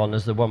came on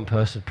as the one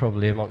person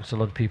probably amongst a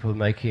lot of people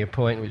making a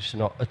point which is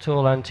not at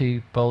all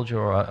anti-Bulger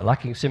or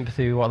lacking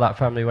sympathy with what that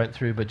family went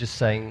through, but just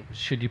saying,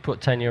 should you put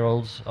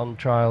 10-year-olds on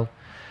trial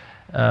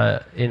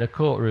in a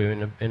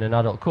courtroom, in an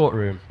adult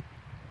courtroom?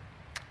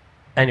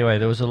 Anyway,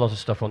 there was a lot of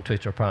stuff on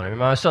Twitter apparently.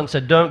 My son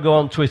said, don't go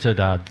on Twitter,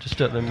 Dad, just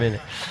at the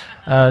minute.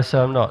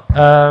 So I'm not.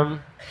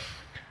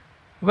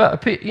 Well,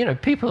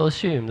 people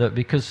assume that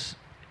because,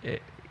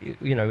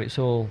 it's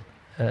all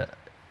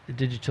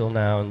digital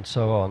now and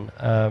so on,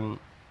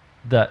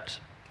 that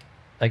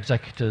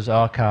executors,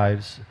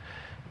 archives,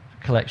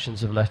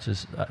 collections of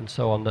letters and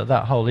so on,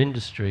 that whole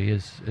industry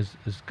is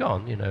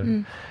gone,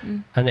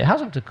 And it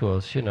hasn't, of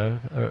course,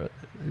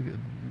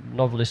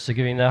 novelists are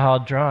giving their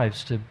hard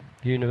drives to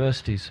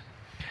universities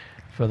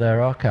for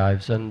their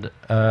archives, and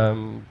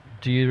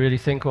do you really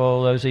think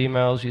all those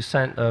emails you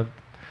sent are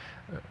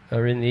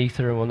in the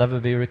ether and will never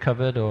be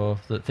recovered, or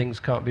that things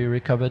can't be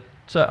recovered?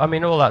 So,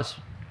 all that's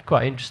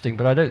quite interesting,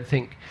 but I don't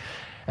think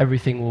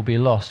everything will be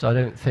lost. I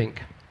don't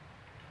think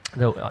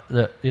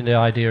that the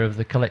idea of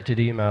the collected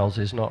emails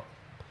is not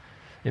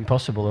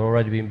impossible. There have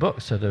already been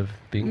books that have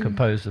been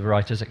composed of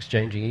writers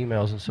exchanging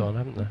emails and so on,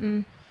 haven't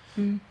there?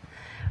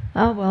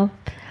 Oh, well.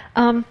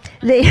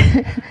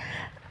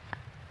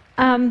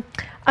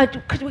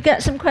 Could we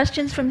get some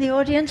questions from the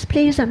audience,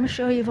 please? I'm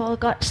sure you've all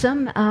got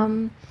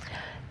some.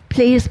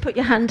 Please put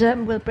your hand up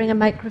and we'll bring a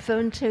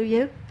microphone to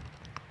you.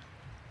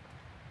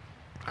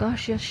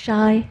 Gosh, you're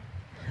shy.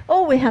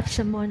 Oh, we have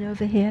someone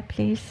over here,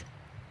 please.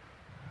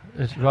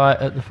 It's right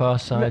at the far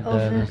side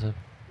there.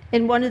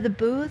 In one of the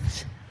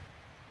booths.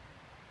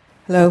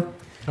 Hello.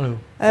 Hello.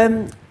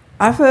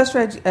 I first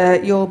read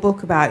your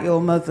book about your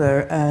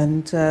mother,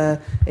 and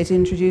it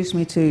introduced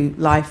me to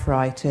life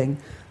writing,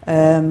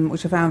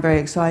 which I found very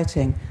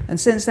exciting. And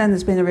since then,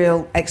 there's been a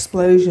real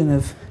explosion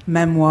of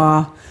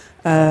memoir,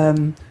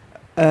 and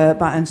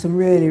some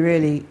really,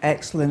 really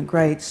excellent,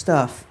 great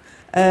stuff.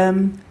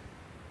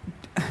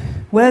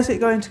 Where's it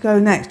going to go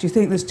next? Do you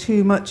think there's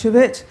too much of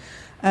it?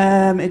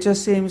 It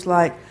just seems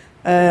like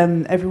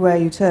everywhere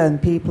you turn,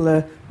 people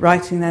are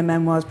writing their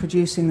memoirs,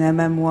 producing their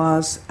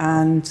memoirs,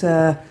 and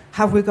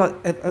have we got?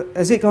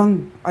 Has it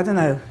gone? I don't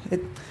know.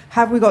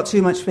 Have we got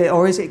too much of it,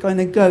 or is it going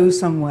to go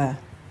somewhere?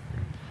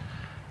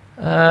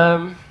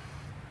 Well,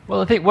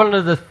 I think one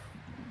of the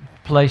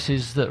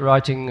places that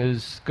writing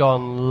has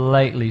gone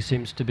lately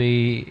seems to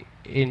be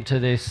into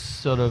this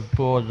sort of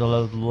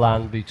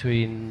borderland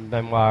between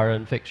memoir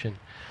and fiction.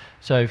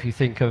 So if you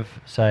think of,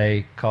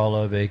 say, Karl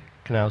Ove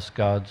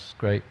Knausgaard's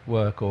great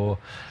work, or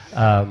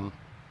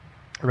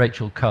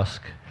Rachel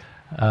Cusk,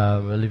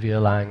 Olivia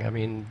Lang,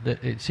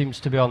 it seems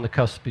to be on the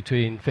cusp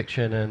between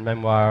fiction and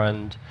memoir,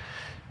 and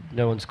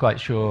no one's quite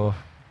sure,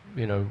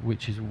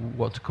 which is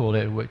what to call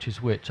it, which is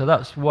which. So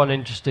that's one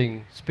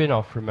interesting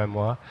spin-off from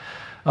memoir.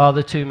 Are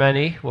there too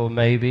many? Well,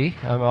 maybe.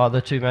 Are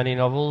there too many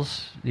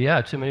novels?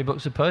 Yeah, too many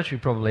books of poetry,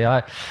 probably.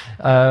 I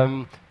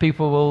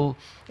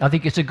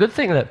think it's a good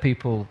thing that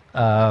people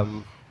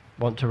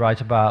want to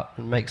write about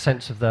and make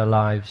sense of their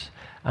lives.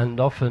 And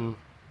often,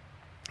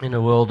 in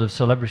a world of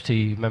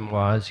celebrity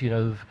memoirs,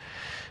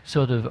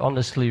 sort of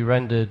honestly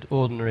rendered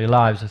ordinary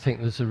lives, I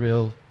think there's a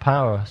real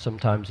power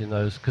sometimes in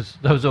those, because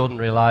those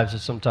ordinary lives are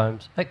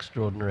sometimes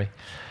extraordinary.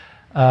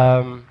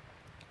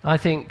 I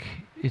think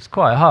it's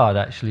quite hard,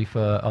 actually,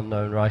 for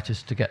unknown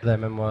writers to get their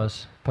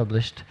memoirs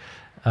published.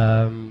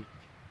 And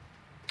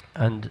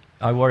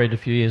I worried a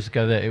few years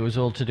ago that it was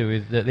all to do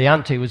with that the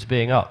ante was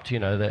being upped.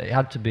 That it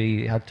had to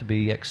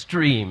be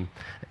extreme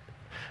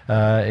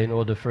in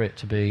order for it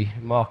to be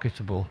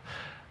marketable.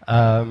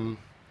 But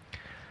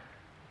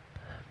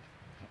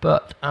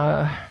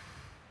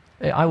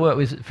I work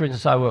with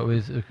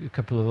a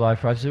couple of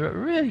life writers who were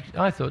really,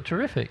 I thought,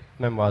 terrific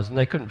memoirs, and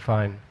they couldn't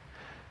find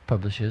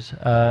publishers.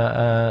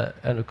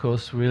 And of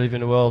course, we live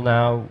in a world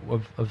now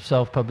of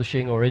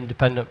self-publishing, or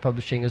independent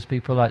publishing, as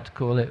people like to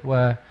call it,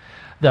 where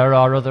there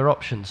are other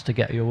options to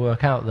get your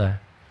work out there.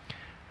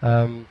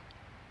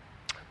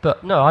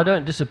 But no, I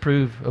don't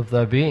disapprove of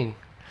there being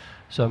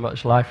so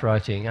much life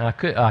writing. I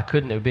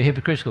couldn't. It would be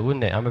hypocritical,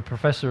 wouldn't it? I'm a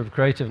professor of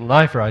creative and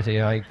life writing.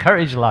 I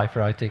encourage life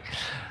writing.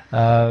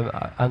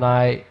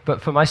 But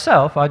for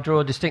myself, I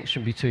draw a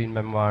distinction between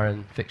memoir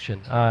and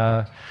fiction.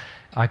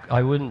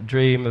 I wouldn't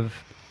dream of...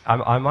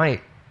 I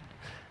might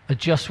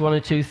adjust one or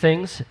two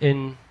things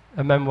in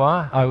a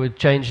memoir. I would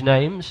change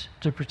names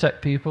to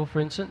protect people,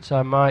 for instance.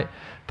 I might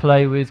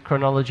play with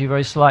chronology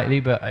very slightly,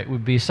 but it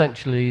would be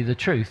essentially the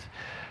truth.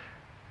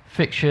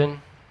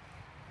 Fiction,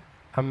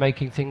 I'm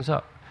making things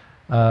up.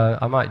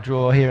 I might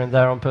draw here and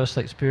there on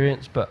personal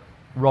experience, but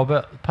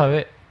Robert, the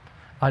poet,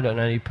 I don't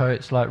know any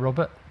poets like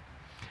Robert.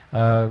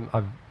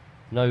 I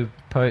know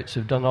poets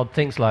who've done odd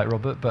things like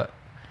Robert, but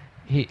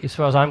as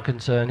far as I'm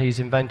concerned, he's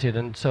invented,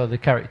 and so are the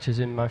characters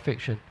in my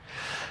fiction.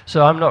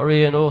 So I'm not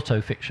really an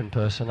auto-fiction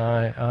person.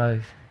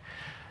 I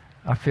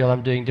feel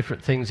I'm doing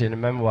different things in a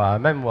memoir. A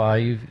memoir,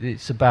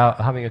 it's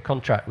about having a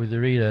contract with the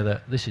reader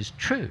that this is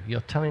true,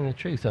 you're telling the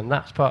truth, and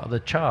that's part of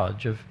the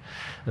charge of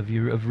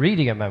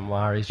reading a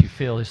memoir, is you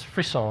feel this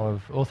frisson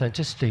of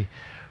authenticity,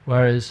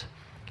 whereas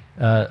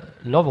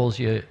novels,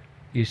 you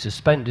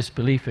suspend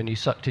disbelief and you're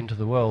sucked into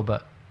the world,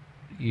 but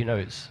you know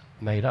it's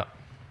made up.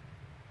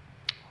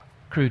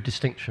 Crude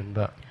distinction,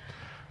 but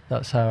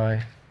that's how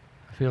I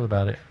feel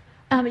about it.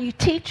 You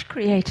teach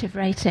creative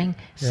writing,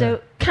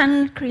 so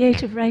can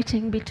creative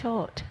writing be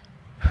taught?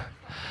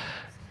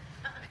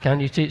 Can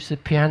you teach the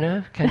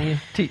piano? Can you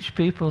teach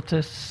people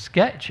to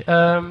sketch?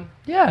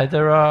 Yeah,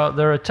 there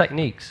are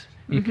techniques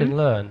you can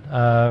learn.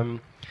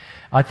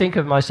 I think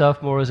of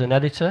myself more as an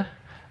editor,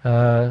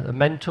 a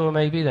mentor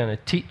maybe, than a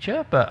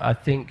teacher, but I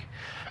think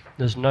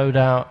there's no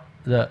doubt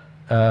that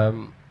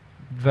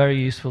very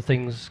useful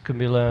things can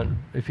be learned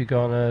if you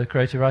go on a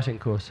creative writing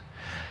course.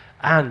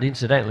 And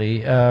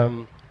incidentally,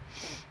 there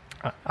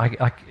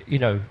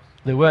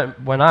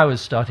weren't, when I was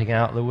starting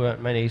out, there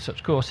weren't many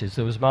such courses.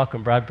 There was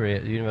Malcolm Bradbury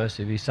at the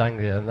University of East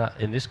Anglia, and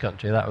that, in this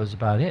country, that was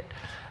about it.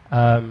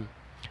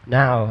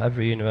 Now,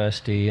 every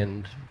university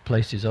and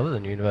places other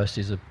than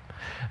universities are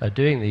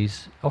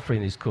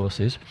offering these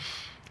courses.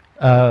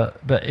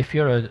 But if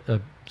you're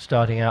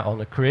starting out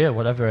on a career,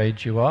 whatever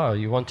age you are, or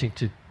you're wanting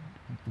to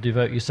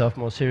devote yourself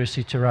more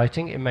seriously to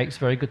writing, it makes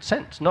very good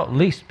sense, not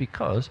least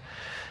because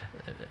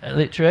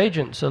literary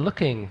agents are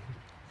looking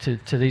to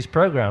these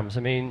programs. I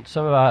mean,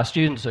 some of our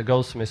students at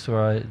Goldsmiths,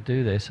 where I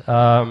do this,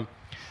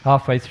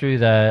 halfway through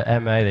their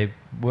MA,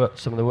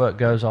 some of the work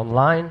goes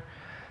online.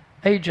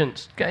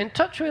 Agents get in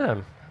touch with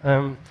them,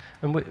 and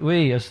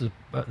we as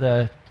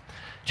the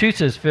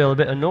tutors feel a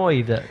bit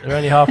annoyed that they're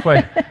only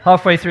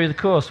halfway through the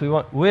course.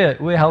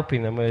 We're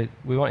helping them.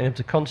 We want them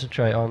to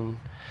concentrate on,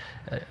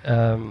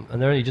 and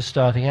they're only just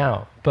starting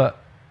out. But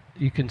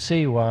you can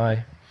see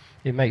why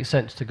it makes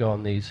sense to go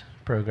on these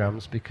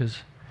programs,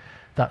 because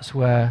that's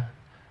where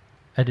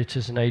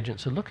editors and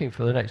agents are looking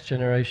for the next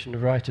generation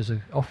of writers,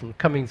 are often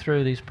coming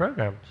through these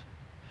programs.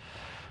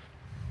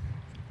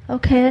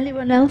 Okay,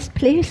 anyone else,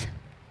 please?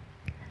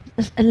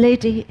 There's a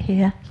lady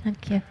here,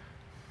 thank you.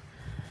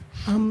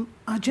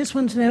 I just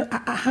want to know,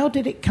 how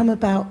did it come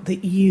about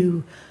that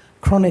you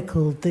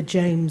chronicled the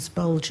James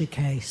Bulger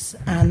case?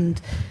 And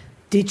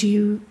did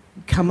you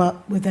come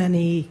up with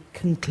any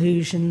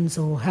conclusions,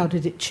 or how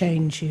did it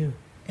change you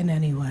in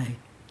any way?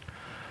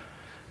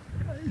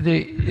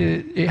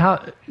 The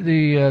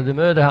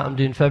murder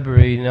happened in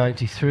February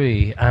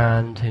 '93,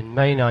 and in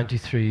May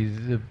 '93,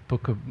 the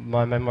book of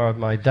my memoir of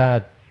my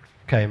dad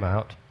came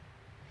out,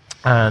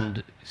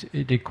 and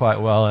it did quite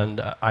well.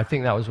 And I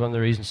think that was one of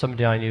the reasons.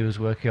 Somebody I knew was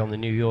working on the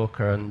New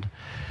Yorker, and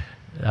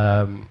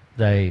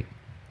they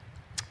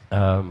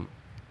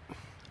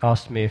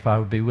asked me if I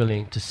would be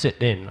willing to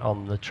sit in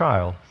on the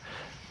trial.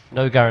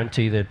 No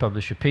guarantee they'd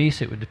publish a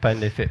piece. It would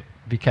depend if it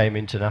became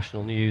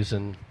international news,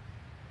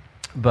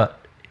 but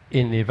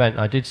in the event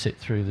I did sit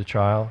through the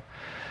trial,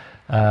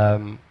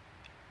 they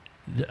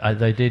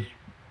did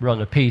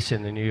run a piece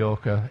in the New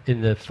Yorker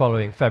in the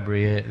following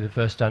February, the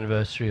first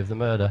anniversary of the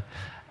murder.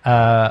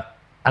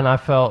 And I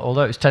felt,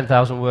 although it was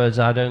 10,000 words,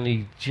 I'd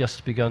only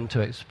just begun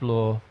to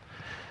explore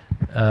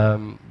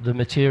the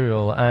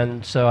material,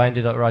 and so I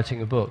ended up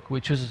writing a book,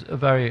 which was a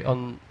very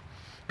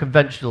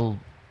unconventional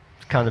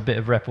kind of bit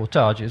of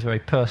reportage. It was a very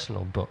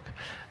personal book.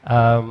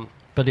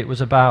 But it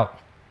was about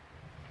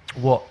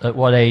what's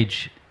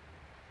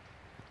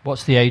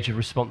the age of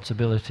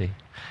responsibility?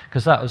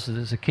 Because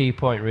there's a key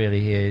point really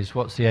here, is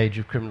what's the age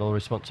of criminal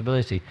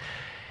responsibility?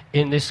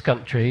 In this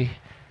country,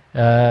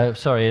 I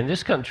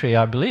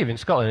believe in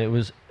Scotland, it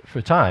was, for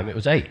a time, it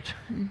was 8.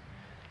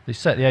 They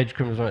set the age of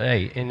criminal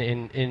responsibility at 8.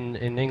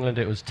 In England,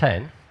 it was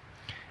 10.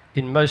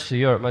 In most of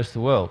Europe, most of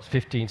the world,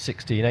 15,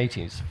 16,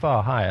 18, it's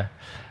far higher.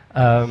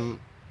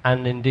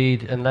 And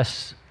indeed,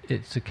 unless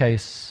it's a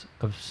case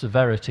of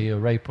severity, a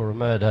rape or a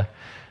murder,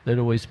 there'd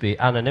always be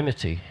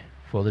anonymity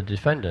for the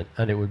defendant,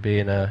 and it would be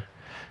in a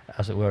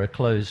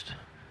closed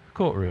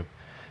courtroom.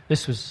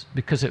 This was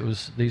because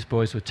these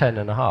boys were 10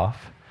 and a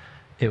half.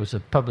 It was a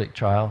public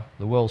trial.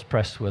 The world's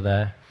press were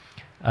there,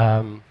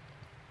 and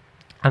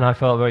I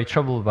felt very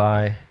troubled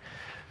by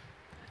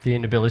the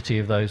inability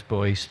of those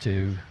boys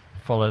to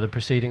follow the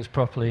proceedings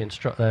properly,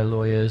 instruct their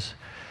lawyers,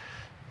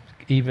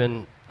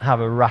 even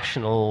have a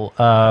rational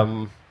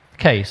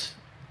case,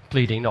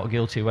 pleading not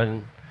guilty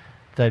when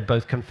they'd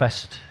both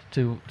confessed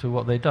to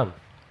what they'd done.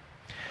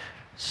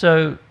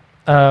 So,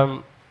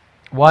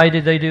 why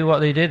did they do what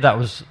they did? That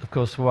was, of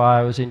course, why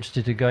I was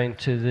interested in going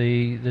to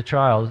the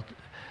trial,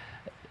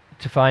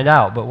 to find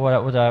out. But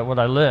what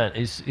I learned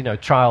is,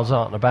 trials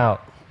aren't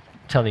about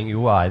telling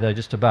you why; they're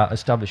just about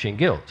establishing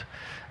guilt.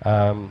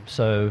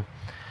 So,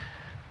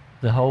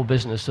 the whole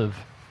business of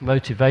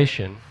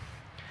motivation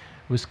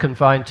was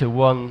confined to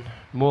one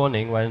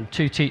morning when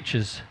 2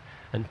 teachers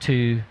and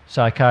 2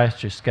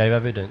 psychiatrists gave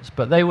evidence,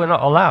 but they were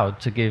not allowed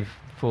to give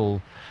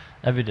full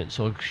evidence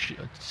or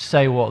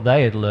say what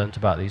they had learnt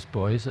about these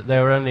boys. That they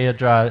were only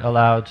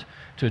allowed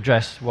to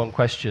address one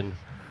question: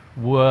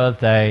 were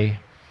they,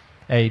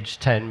 age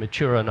 10,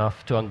 mature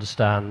enough to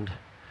understand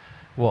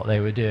what they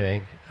were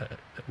doing,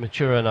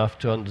 mature enough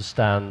to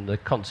understand the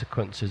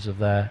consequences of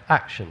their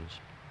actions.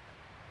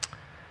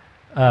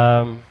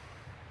 And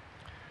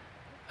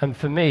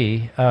for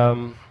me,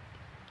 the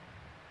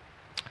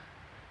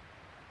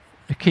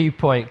key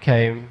point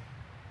came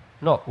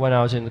not when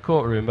I was in the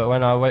courtroom, but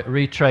when I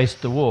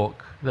retraced the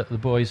walk that the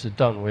boys had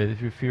done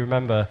with, if you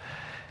remember,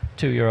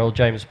 2-year-old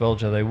James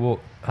Bulger,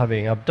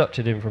 having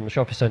abducted him from a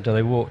shopping centre,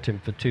 they walked him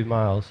for 2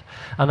 miles.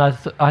 And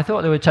I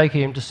thought they were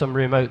taking him to some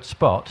remote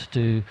spot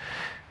to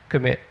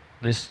commit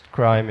this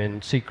crime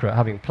in secret,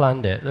 having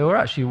planned it. They were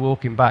actually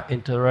walking back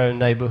into their own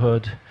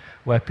neighbourhood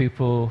where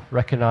people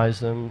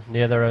recognised them,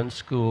 near their own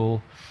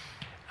school.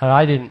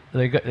 And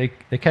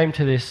they came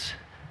to this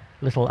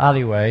little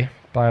alleyway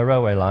by a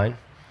railway line.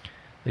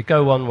 They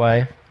go one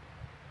way,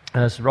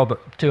 and as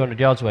 200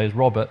 yards away is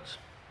Robert's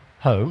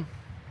home,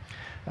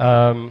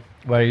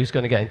 where he was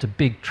going to get into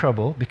big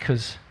trouble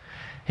because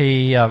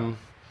he had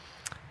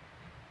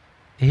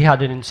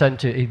an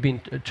incentive.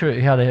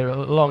 He had a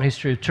long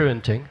history of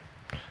truanting,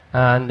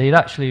 and he'd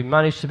actually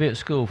managed to be at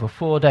school for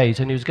 4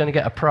 days, and he was going to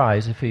get a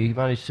prize if he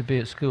managed to be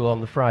at school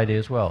on the Friday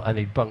as well, and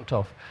he'd bunked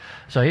off.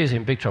 So he was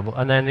in big trouble.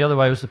 And then the other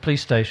way was the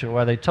police station,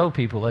 where they told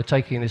people they're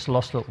taking this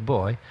lost little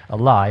boy, a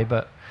lie,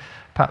 but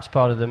perhaps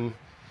part of them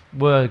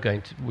were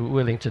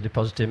willing to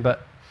deposit him,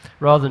 but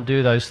rather than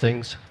do those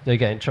things, they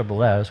get in trouble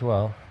there as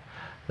well.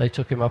 They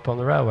took him up on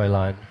the railway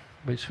line,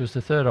 which was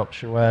the third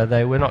option, where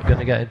they were not going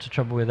to get into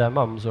trouble with their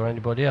mums or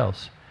anybody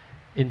else.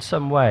 In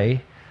some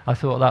way, I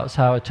thought that was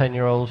how a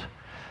 10-year-old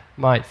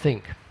might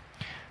think.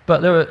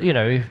 But there were,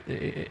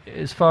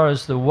 as far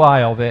as the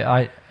why of it,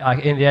 I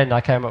in the end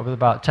I came up with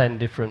about 10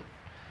 different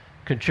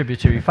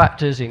contributory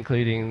factors,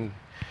 including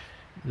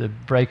the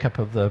breakup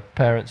of the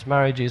parents'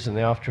 marriages and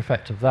the after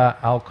effect of that,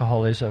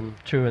 alcoholism,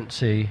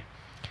 truancy,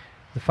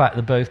 the fact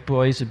that both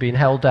boys had been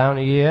held down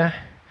a year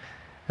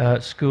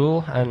at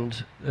school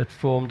and had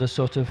formed a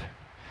sort of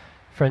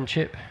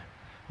friendship,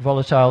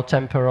 volatile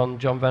temper on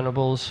John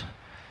Venables,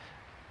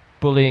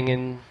 bullying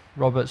in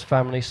Robert's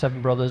family,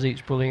 7 brothers,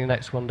 each bullying the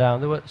next one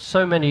down. There were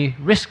so many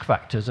risk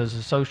factors, as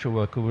a social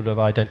worker would have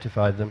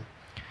identified them,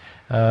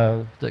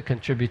 that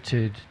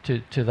contributed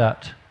to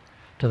that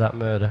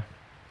murder.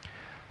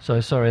 So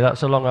sorry,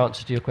 that's a long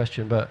answer to your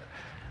question, but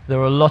there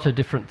were a lot of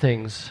different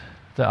things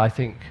that I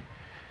think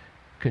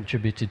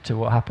contributed to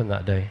what happened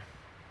that day.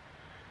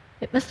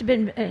 It must have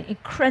been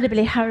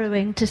incredibly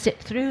harrowing to sit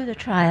through the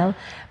trial,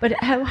 but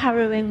how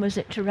harrowing was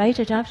it to write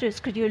it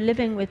afterwards? Because you were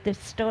living with this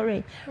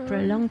story for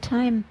a long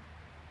time.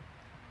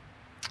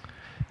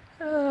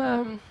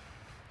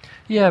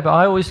 Yeah, but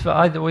I always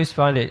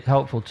find it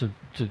helpful to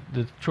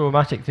the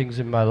traumatic things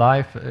in my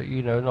life.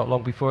 Not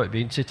long before it,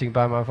 been sitting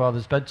by my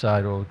father's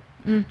bedside or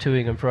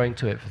toing and froing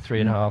to it for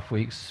 3.5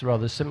 weeks,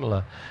 rather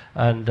similar.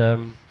 And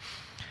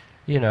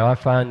I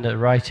find that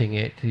writing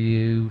it,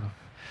 you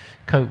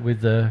cope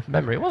with the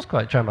memory. It was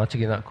quite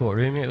traumatic in that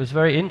courtroom. It was a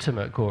very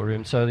intimate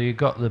courtroom, so you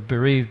got the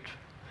bereaved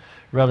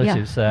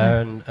relatives there,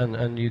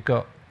 and you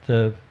got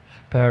the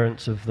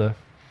parents of the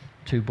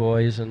 2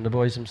 boys and the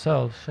boys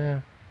themselves.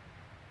 Yeah.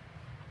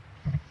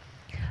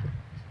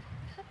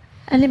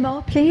 Any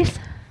more, please?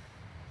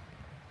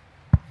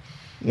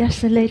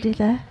 Yes, the lady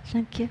there.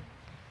 Thank you.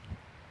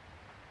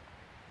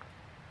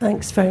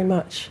 Thanks very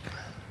much.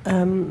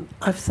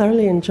 I've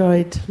thoroughly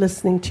enjoyed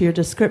listening to your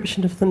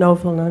description of the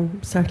novel, and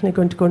I'm certainly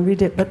going to go and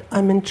read it, but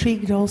I'm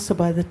intrigued also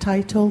by the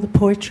title, The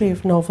Poetry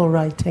of Novel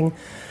Writing,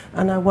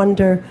 and I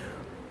wonder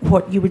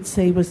what you would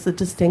say was the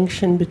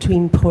distinction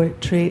between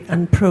poetry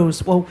and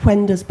prose. Well,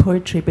 when does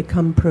poetry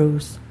become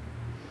prose?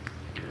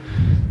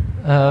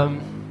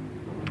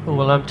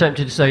 Well, I'm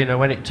tempted to say,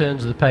 when it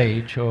turns the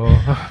page, or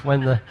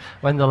when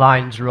the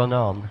lines run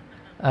on.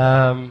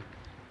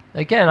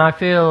 Again, I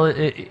feel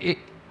it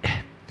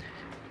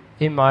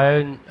in my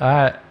own.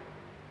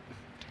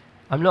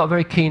 I'm not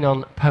very keen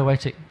on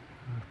poetic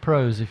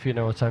prose, if you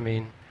know what I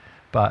mean.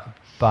 But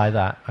by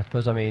that, I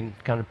suppose I mean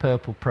kind of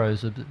purple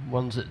prose, the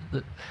ones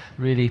that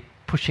really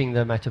pushing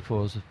their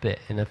metaphors a bit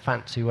in a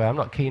fancy way. I'm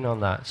not keen on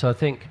that. So I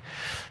think,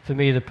 for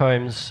me, the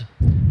poems,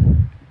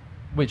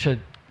 which are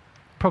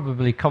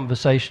probably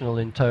conversational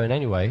in tone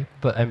anyway,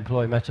 but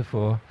employ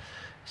metaphor,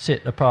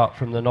 sit apart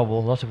from the novel,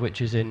 a lot of which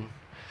is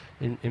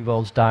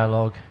involves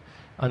dialogue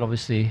and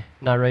obviously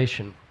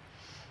narration.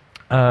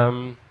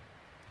 When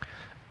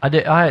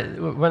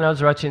I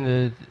was writing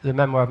the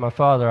memoir of my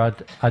father,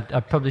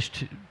 I'd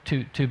published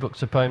two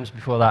books of poems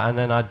before that, and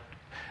then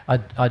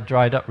I'd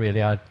dried up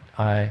really. I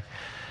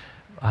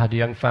had a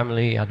young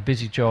family, I had a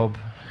busy job,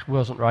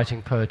 wasn't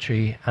writing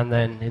poetry, and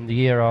then in the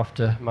year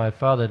after my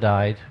father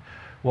died,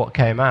 what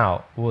came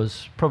out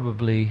was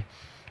probably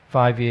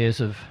 5 years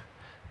of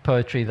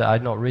poetry that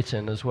I'd not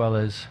written, as well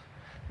as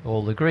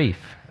all the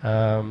grief.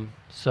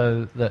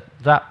 So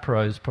that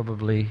prose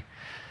probably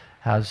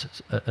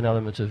has an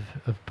element of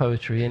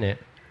poetry in it.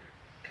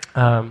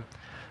 But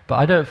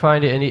I don't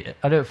find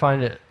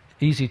it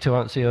easy to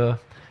answer your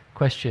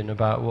question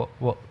about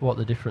what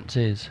the difference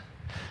is.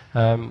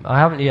 I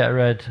haven't yet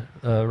read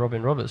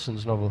Robin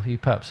Robertson's novel. You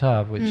perhaps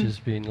have, which has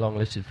been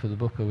long-listed for the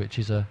Booker, which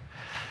is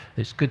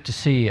it's good to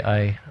see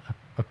a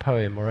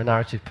poem or a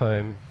narrative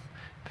poem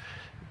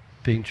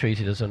being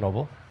treated as a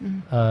novel.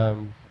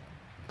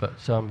 But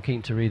so I'm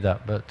keen to read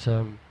that. But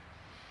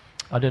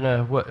I don't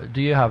know.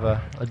 Do you have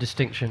a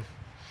distinction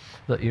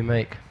that you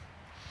make?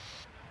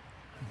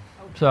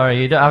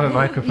 Sorry, you don't have a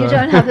microphone. You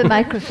don't have a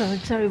microphone.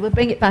 Sorry, we'll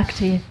bring it back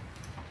to you.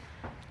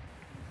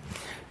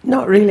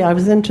 Not really. I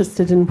was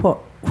interested in what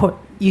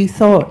you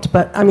thought,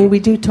 but I mean, we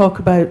do talk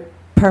about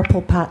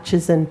purple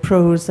patches in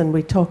prose, and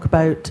we talk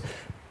about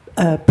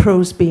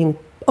prose being,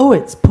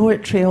 it's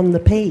poetry on the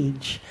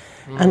page,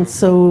 and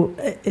so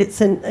it's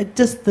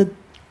just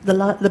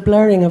the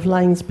blurring of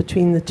lines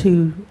between the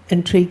two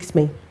intrigues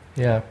me.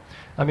 Yeah,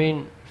 I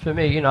mean, for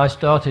me, I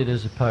started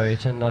as a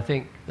poet, and I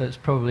think that's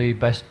probably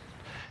best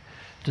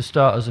to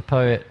start as a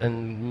poet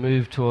and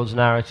move towards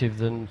narrative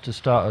than to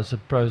start as a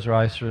prose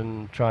writer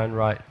and try and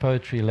write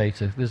poetry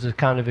later. There's a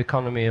kind of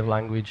economy of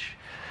language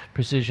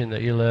precision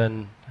that you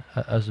learn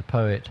as a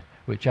poet,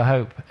 which I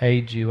hope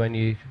aids you when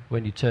you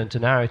turn to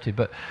narrative.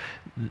 But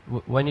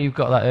when you've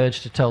got that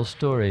urge to tell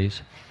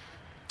stories,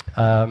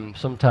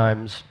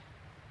 sometimes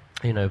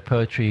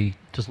poetry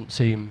doesn't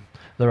seem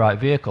the right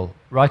vehicle.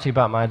 Writing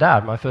about my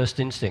dad, my first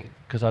instinct,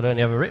 because I'd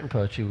only ever written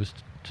poetry, was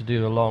to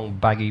do a long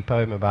baggy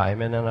poem about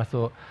him, and then I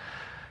thought,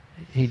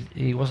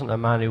 he wasn't a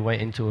man who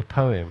went into a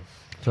poem,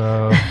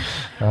 so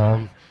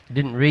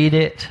didn't read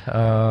it,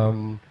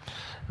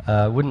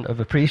 wouldn't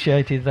have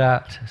appreciated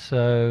that,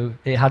 so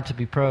it had to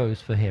be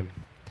prose for him.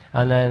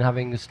 And then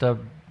having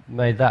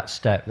made that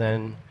step,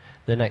 then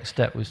the next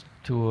step was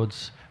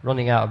towards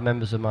running out of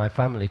members of my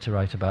family to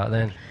write about.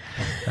 Then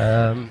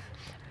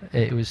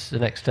the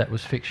next step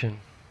was fiction.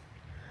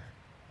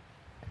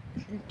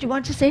 Do you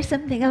want to say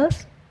something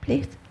else,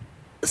 please?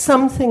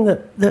 Something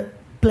that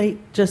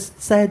Blake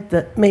just said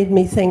that made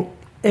me think,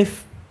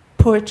 if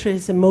poetry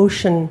is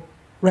emotion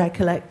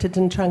recollected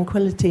in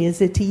tranquility,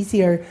 is it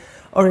easier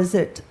or is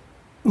it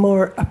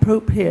more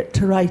appropriate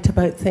to write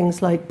about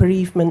things like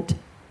bereavement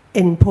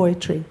in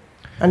poetry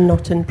and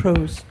not in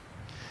prose?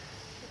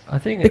 I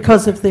think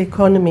because of the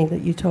economy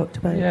that you talked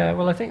about. Yeah,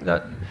 well, I think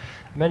that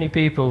many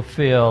people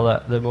feel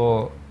that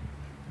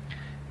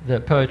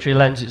that poetry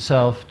lends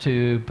itself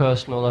to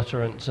personal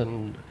utterance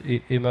and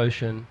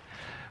emotion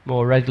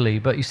more readily.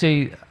 But you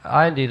see,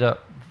 I ended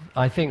up,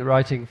 I think,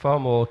 writing far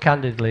more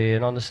candidly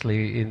and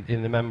honestly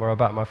in the memoir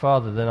about my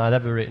father than I'd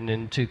ever written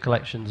in 2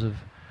 collections of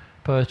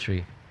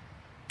poetry.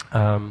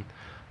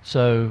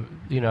 So,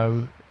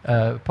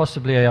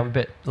 possibly I'm a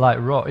bit like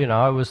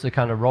I was the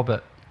kind of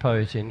Robert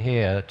poet in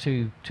here,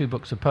 two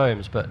books of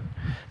poems, but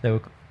they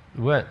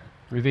weren't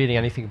revealing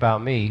anything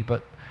about me.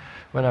 But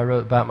when I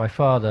wrote about my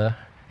father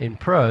in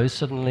prose,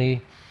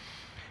 suddenly,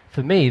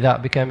 for me,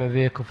 that became a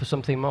vehicle for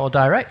something more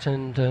direct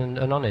and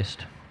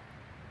honest.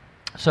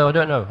 So I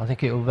don't know. I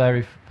think it will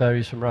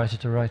varies from writer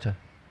to writer.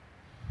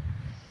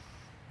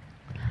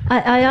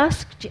 I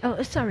asked.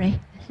 Oh, sorry.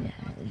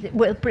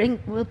 We'll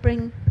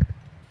bring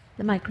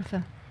the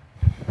microphone.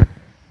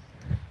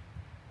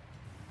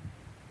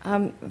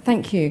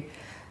 Thank you.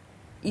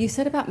 You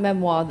said about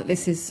memoir that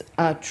this is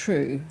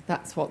true.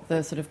 That's what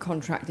the sort of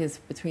contract is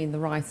between the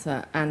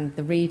writer and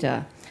the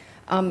reader.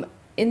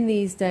 In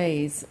these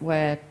days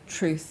where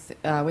truth,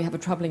 we have a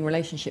troubling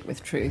relationship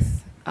with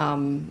truth,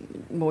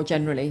 more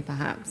generally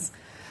perhaps,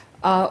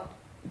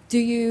 do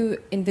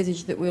you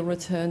envisage that we'll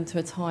return to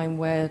a time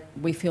where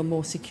we feel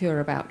more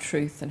secure about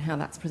truth and how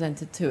that's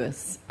presented to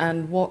us?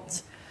 And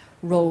what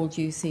role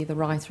do you see the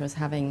writer as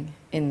having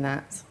in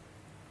that?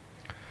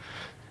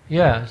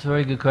 Yeah, it's a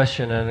very good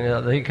question, and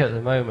I think at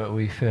the moment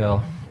we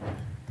feel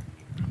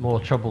more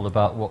troubled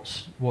about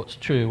what's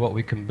true, what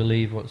we can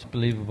believe, what's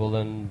believable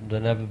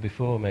than ever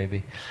before,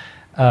 maybe.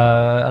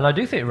 And I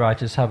do think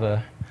writers have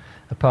a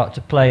part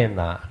to play in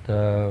that,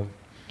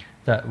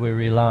 that we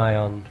rely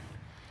on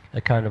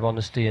a kind of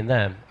honesty in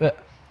them.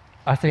 But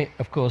I think,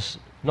 of course,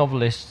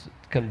 novelists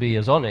can be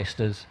as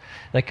honest as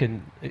they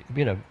can,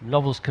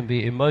 novels can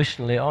be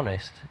emotionally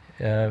honest,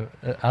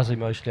 as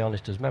emotionally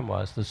honest as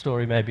memoirs. The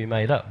story may be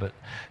made up, but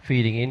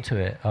feeding into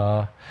it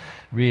are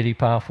really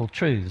powerful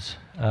truths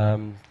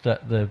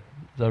that the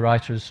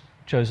writer has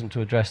chosen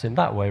to address in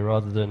that way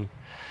rather than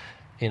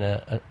in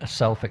a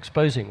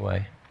self-exposing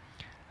way.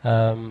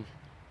 I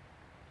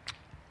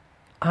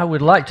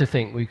would like to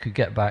think we could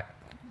get back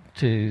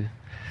to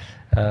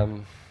a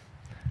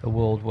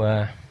world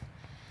where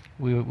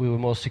we were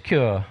more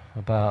secure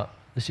about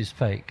this is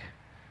fake,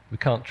 we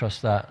can't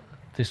trust that,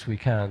 this we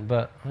can,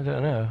 but I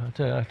don't know.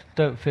 I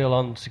don't feel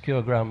on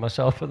secure ground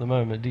myself at the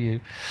moment, do you?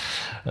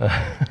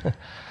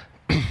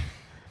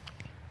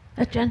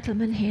 A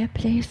gentleman here,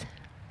 please.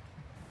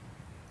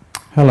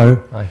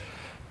 Hello. Hi.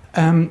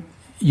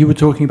 You were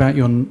talking about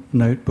your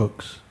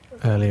notebooks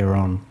earlier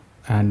on,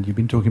 and you've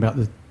been talking about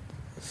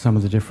some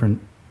of the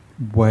different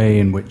way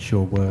in which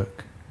your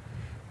work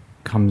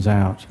comes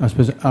out. I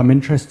suppose I'm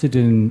interested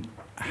in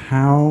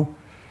how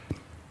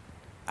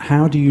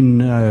do you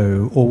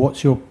know, or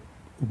what's your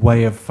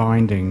way of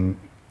finding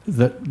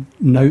that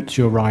notes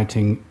you're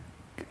writing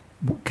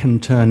can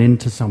turn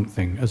into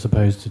something as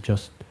opposed to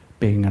just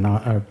being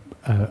a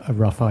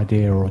rough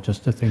idea or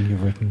just a thing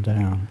you've written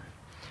down?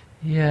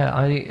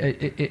 Yeah,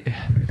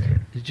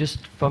 it's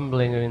just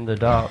fumbling in the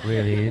dark,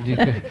 really. I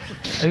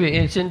mean,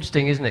 it's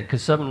interesting, isn't it?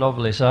 Because some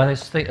novelists, I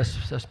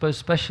suppose,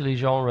 especially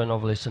genre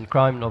novelists and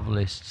crime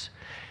novelists,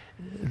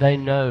 they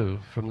know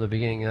from the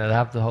beginning, they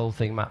have the whole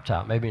thing mapped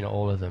out. Maybe not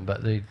all of them,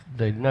 but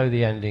they know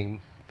the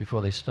ending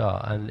before they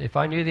start. And if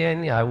I knew the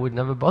ending, I would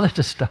never bother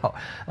to start.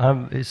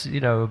 It's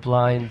a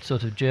blind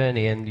sort of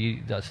journey,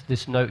 and that's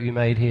this note you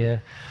made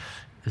here.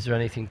 Is there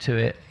anything to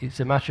it? It's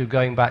a matter of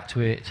going back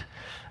to it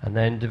and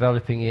then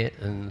developing it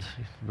and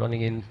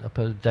running in up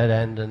a dead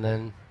end and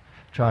then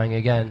trying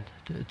again,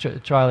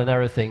 trial and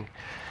error thing.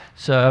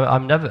 So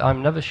I'm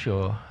never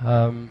sure.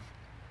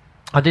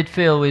 I did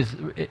feel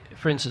with,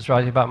 for instance,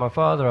 writing about my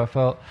father, I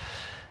felt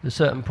at a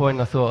certain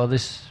point I thought,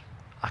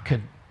 I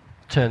could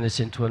turn this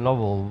into a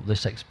novel,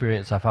 this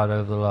experience I've had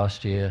over the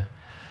last year.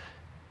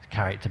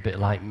 Character a bit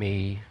like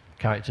me,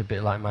 character a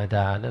bit like my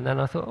dad. And then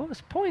I thought,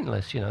 it's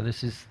pointless.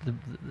 This is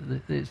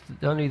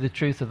only the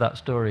truth of that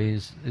story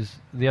is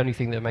the only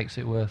thing that makes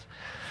it worth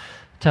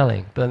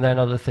telling. But then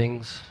other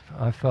things,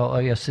 I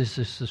felt, yes, this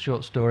is a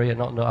short story, and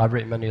not I've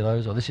written many of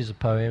those, or this is a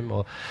poem,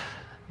 or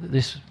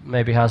this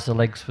maybe has the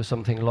legs for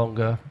something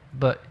longer.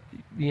 But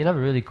you're never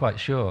really quite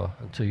sure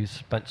until you've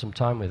spent some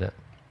time with it.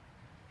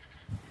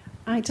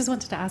 I just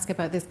wanted to ask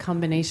about this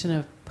combination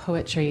of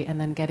poetry and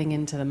then getting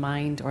into the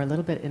mind, or a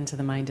little bit into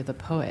the mind of the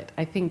poet.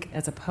 I think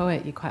as a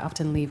poet, you quite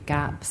often leave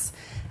gaps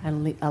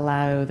and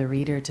allow the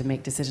reader to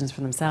make decisions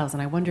for themselves.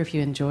 And I wonder if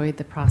you enjoyed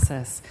the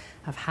process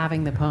of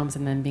having the poems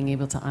and then being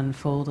able to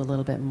unfold a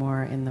little bit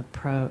more in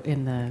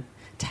the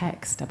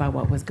text about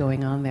what was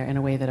going on there in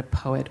a way that a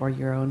poet or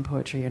your own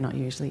poetry you're not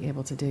usually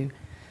able to do.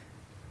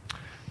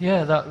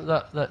 Yeah,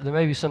 that there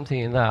may be something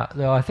in that.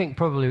 Though I think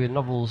probably with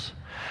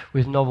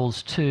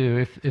novels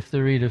too, if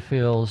the reader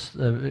feels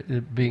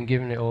being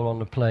given it all on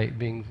the plate,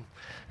 being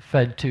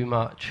fed too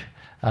much,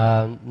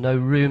 no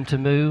room to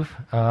move,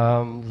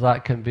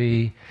 that can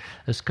be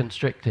as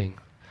constricting.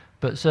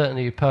 But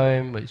certainly a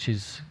poem, which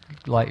is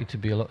likely to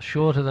be a lot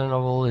shorter than a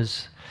novel,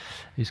 is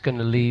going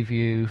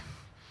to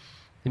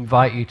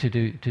invite you to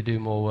do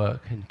more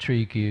work,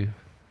 intrigue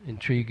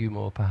you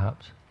more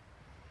perhaps.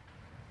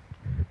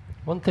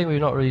 One thing we've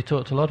not really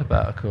talked a lot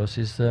about, of course,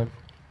 is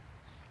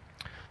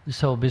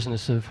this whole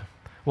business of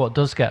what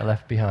does get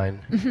left behind.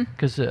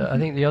 Because I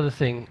think the other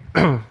thing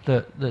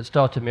that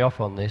started me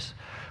off on this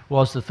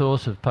was the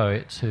thought of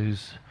poets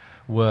whose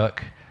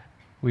work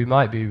we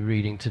might be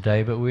reading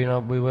today, but we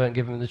weren't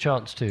given the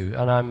chance to.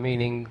 And I'm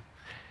meaning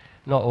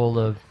not all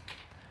the,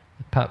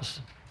 perhaps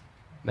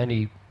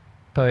many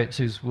poets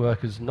whose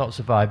work has not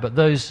survived, but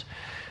those,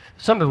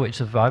 some of which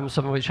survived and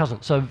some of which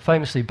hasn't. So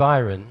famously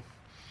Byron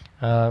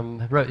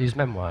wrote these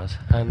memoirs,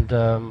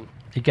 and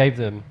he gave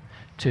them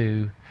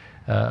to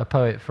a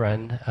poet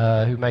friend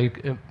who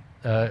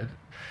was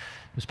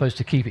supposed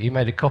to keep it. He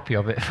made a copy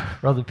of it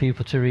for other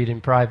people to read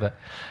in private.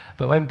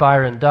 But when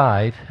Byron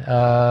died,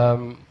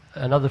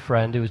 another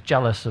friend who was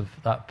jealous of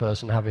that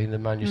person having the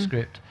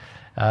manuscript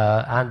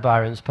and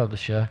Byron's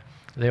publisher,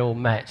 they all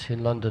met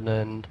in London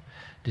and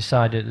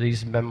decided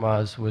these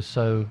memoirs were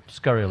so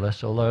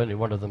scurrilous, although only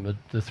one of them,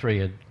 the three,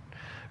 had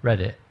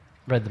read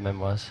the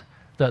memoirs,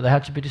 that they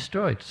had to be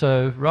destroyed.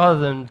 So rather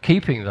than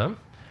keeping them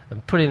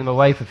and putting them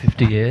away for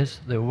 50 years,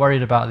 they were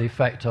worried about the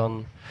effect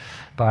on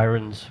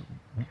Byron's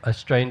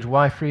estranged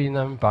wife reading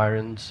them,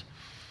 Byron's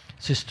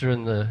sister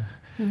and the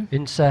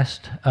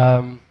incest.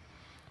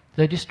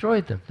 They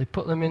destroyed them. They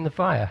put them in the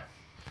fire.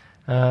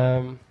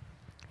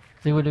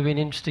 They would have been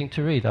interesting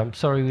to read. I'm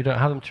sorry we don't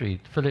have them to read.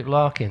 Philip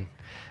Larkin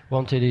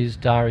wanted his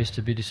diaries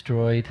to be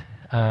destroyed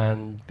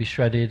and be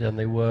shredded, and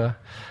they were.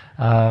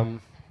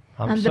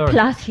 And the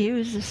Plath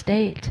Hughes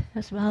estate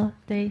as well.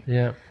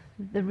 The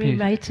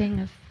rewriting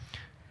of.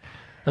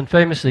 And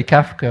famously,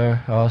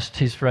 Kafka asked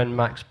his friend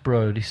Max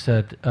Brod. He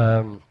said,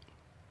 "Of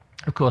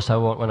course,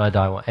 when I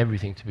die, I want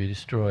everything to be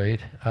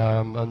destroyed."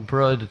 And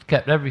Brod had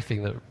kept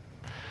everything that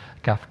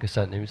Kafka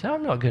sent him. He said,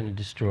 "I'm not going to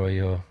destroy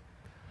your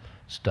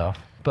stuff."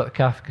 But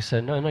Kafka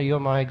said, "No, you're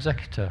my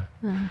executor.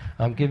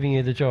 I'm giving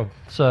you the job."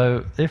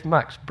 So if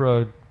Max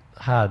Brod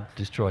had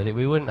destroyed it,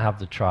 we wouldn't have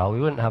the trial,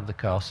 we wouldn't have the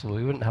castle,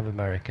 we wouldn't have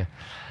America.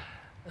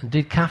 And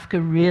did Kafka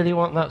really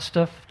want that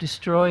stuff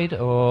destroyed,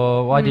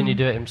 or why didn't he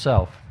do it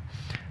himself?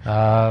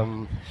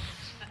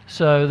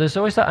 So there's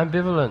always that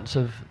ambivalence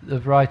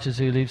of writers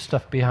who leave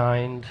stuff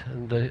behind,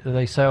 and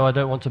they say, "Oh, I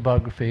don't want a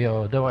biography,"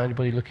 or "I don't want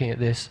anybody looking at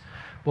this."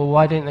 Well,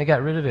 why didn't they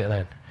get rid of it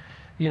then?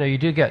 You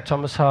do get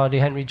Thomas Hardy,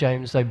 Henry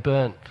James, they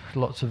burnt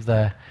lots of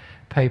their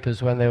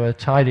papers when they were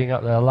tidying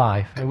up their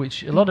life,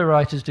 which a lot of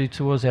writers do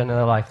towards the end of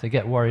their life. They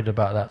get worried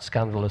about that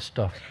scandalous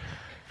stuff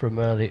from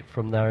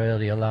their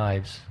earlier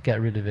lives,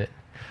 get rid of it.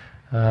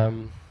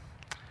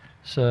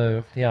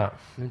 So yeah,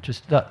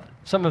 just that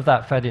some of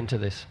that fed into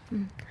this.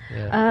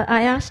 Yeah.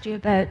 I asked you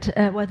about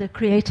whether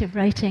creative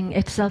writing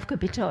itself could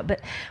be taught, but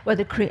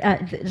whether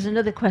there's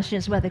another question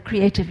is whether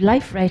creative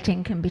life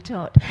writing can be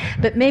taught.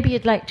 But maybe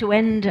you'd like to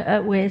end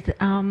with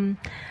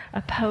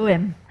a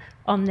poem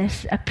on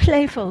this, a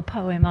playful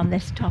poem on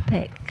this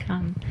topic,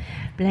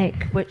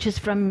 Blake, which is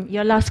from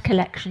your last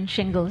collection,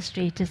 Shingle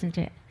Street, isn't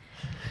it?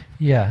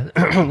 Yeah,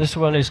 this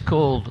one is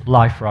called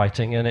Life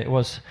Writing, and it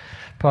was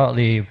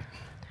partly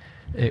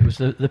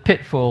the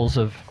pitfalls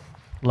of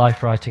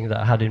life writing that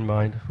I had in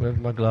mind. Where have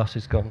my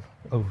glasses gone?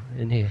 Oh,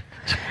 in here.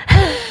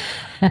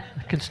 I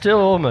can still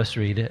almost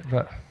read it,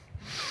 but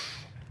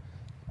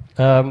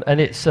and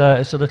it's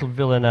a little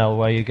villanelle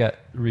where you get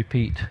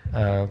repeat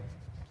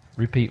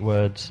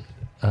words,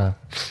 or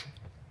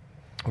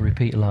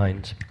repeat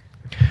lines.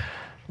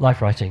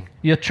 Life writing.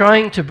 You're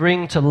trying to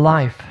bring to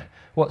life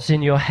what's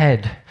in your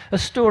head, a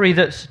story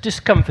that's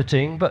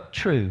discomforting but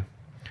true.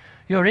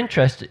 Your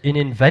interest in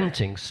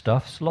inventing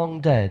stuff's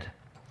long dead.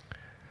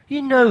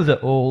 You know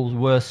that all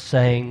worst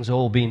sayings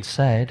all been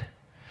said,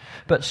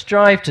 but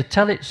strive to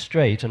tell it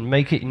straight and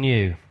make it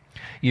new.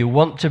 You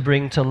want to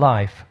bring to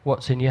life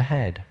what's in your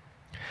head.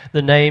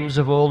 The names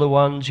of all the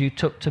ones you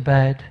took to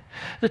bed,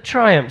 the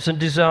triumphs and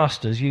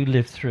disasters you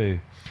lived through.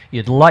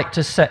 You'd like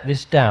to set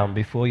this down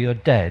before you're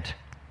dead.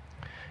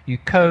 You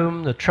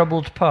comb the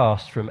troubled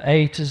past from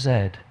A to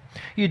Z.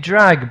 You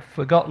drag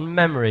forgotten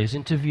memories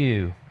into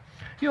view.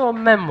 Your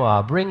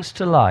memoir brings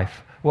to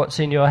life what's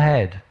in your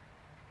head.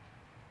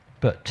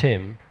 But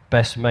Tim,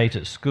 best mate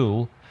at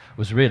school,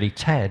 was really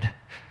Ted.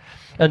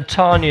 And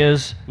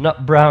Tanya's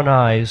nut brown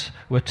eyes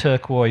were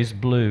turquoise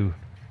blue.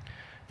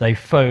 They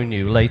phone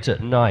you late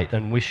at night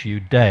and wish you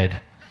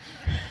dead.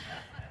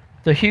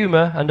 The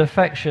humour and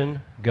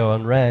affection go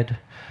unread.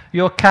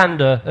 Your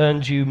candour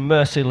earns you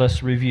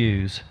merciless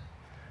reviews.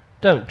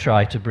 Don't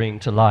try to bring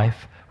to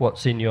life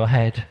what's in your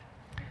head.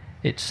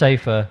 It's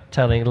safer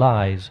telling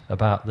lies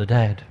about the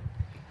dead.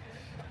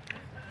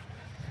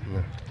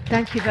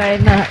 Thank you very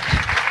much.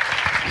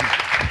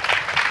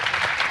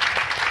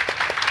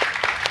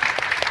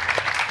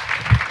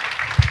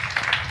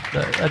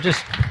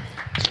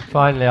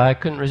 Finally, I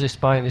couldn't resist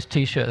buying this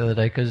T-shirt the other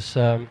day because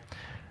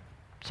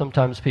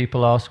sometimes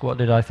people ask, what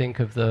did I think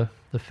of the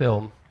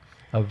film,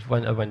 of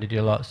when did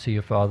you last see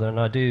your father? And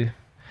I do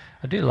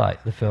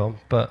like the film,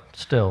 but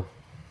still.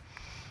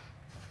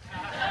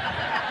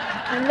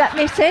 And let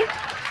me see.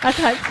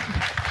 Okay.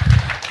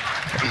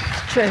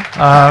 It's true.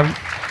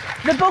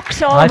 The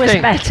book's always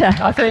better.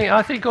 I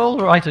think all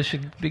the writers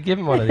should be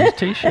given one of these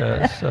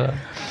T-shirts.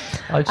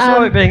 I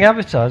saw it being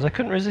advertised. I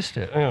couldn't resist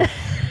it. Yeah.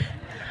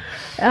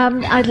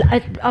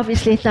 I'd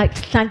obviously like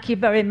to thank you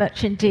very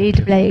much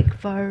indeed, Blake,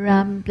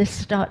 for this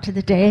start to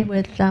the day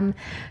with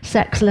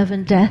Sex, Love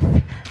and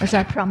Death, as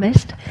I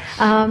promised.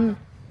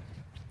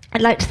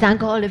 I'd like to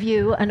thank all of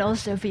you and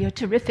also for your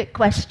terrific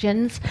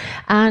questions.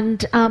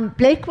 And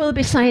Blake will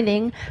be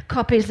signing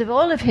copies of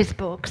all of his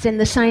books in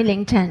the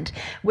signing tent,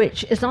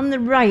 which is on the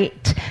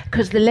right,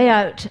 because the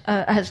layout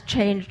has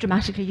changed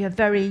dramatically. You're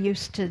very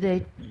used to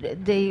the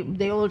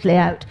old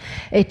layout.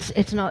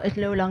 It's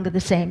no longer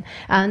the same.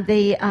 And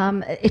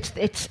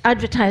it's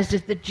advertised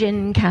as the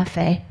Gin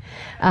Cafe.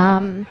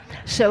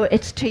 So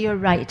it's to your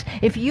right.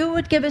 If you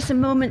would give us a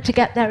moment to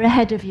get there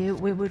ahead of you,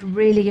 we would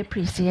really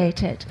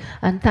appreciate it.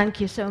 And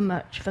thank you so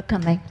much for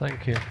coming.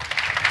 Thank you.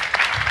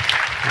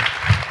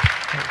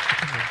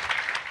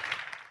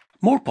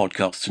 More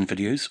podcasts and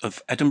videos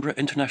of Edinburgh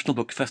International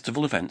Book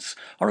Festival events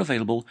are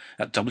available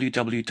at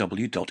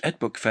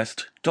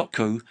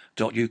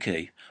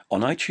www.edbookfest.co.uk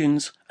on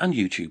iTunes and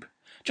YouTube.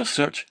 Just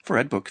search for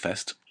Ed Book Fest.